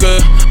gusta que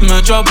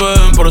me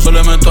chapen. Por eso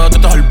le meto a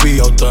tetas al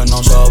pía. Ustedes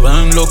no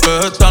saben lo que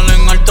es estar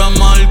en alta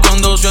mar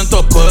cuando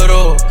siento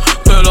cuero.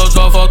 Que la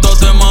zafata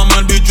te mame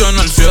el bicho en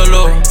el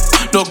cielo.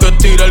 Lo que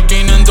tira el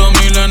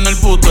 500,000 en el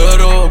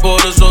putero. Por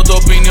eso tu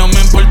opinión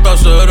me importa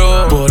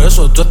cero. Por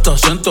eso tú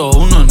estás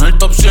 101 en el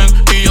top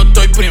 100 y yo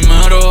estoy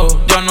primero.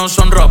 Ya no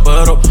son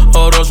raperos,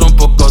 ahora son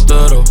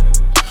podcasteros.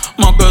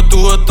 Más que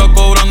tú estás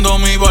cobrando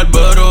mi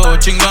barbero.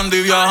 Chingando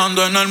y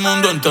viajando en el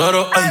mundo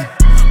entero. Ay.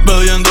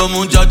 Bebiendo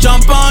mucha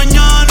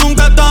champaña,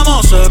 nunca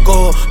estamos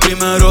secos.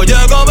 Primero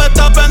llegó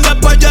Verstappen,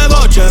 después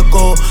llegó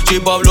Checo. Si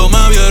Pablo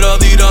me viera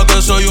dirá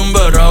que soy un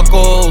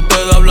berraco.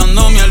 Ustedes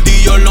hablando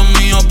mierdillo, los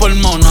míos por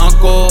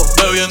Monaco.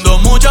 Bebiendo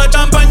mucha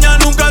champaña,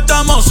 nunca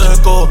estamos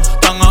secos.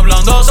 Están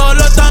hablando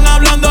solo, están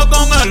hablando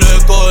con el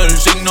eco. El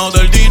signo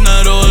del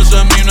dinero, ese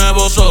es mi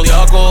nuevo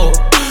zodiaco.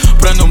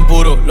 Prende un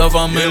puro, la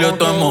familia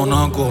está en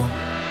Monaco.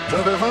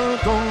 J'avais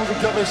 20 ans, je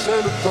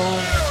caressais le temps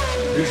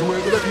et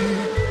jouais de la vie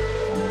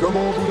comme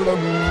on joue de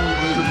l'amour.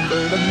 Et je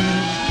vivais la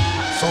nuit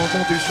sans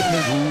compter sur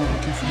mes jours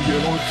qui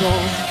fuyaient dans le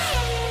temps.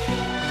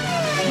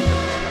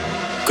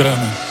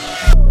 Créeme,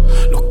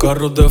 los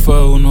carros de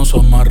Fuego no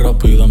son más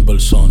rápidos en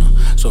persona.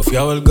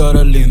 Sofía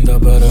Vergara es linda,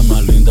 pero es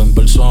más linda en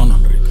persona.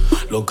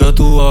 Lo que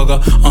tú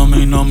hagas a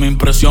mí no me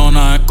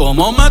impresiona. Es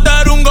como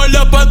meter un gol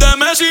después de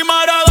Messi y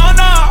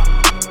Maradona.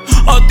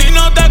 A ti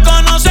no te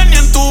conocen ni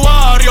en tu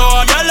barrio.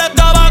 Ayer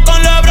estaba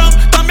con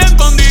LeBron, también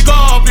con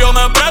DiCaprio.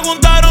 Me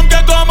preguntaron que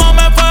cómo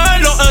me fue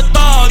en los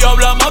estadios.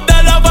 Hablamos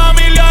de la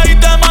familia y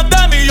temas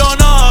de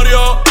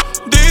millonarios.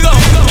 Digo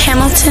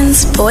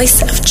Hamilton's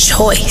voice of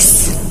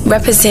choice,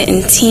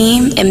 representing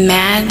Team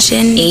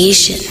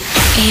Imagination,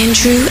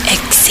 Andrew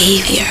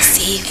Xavier.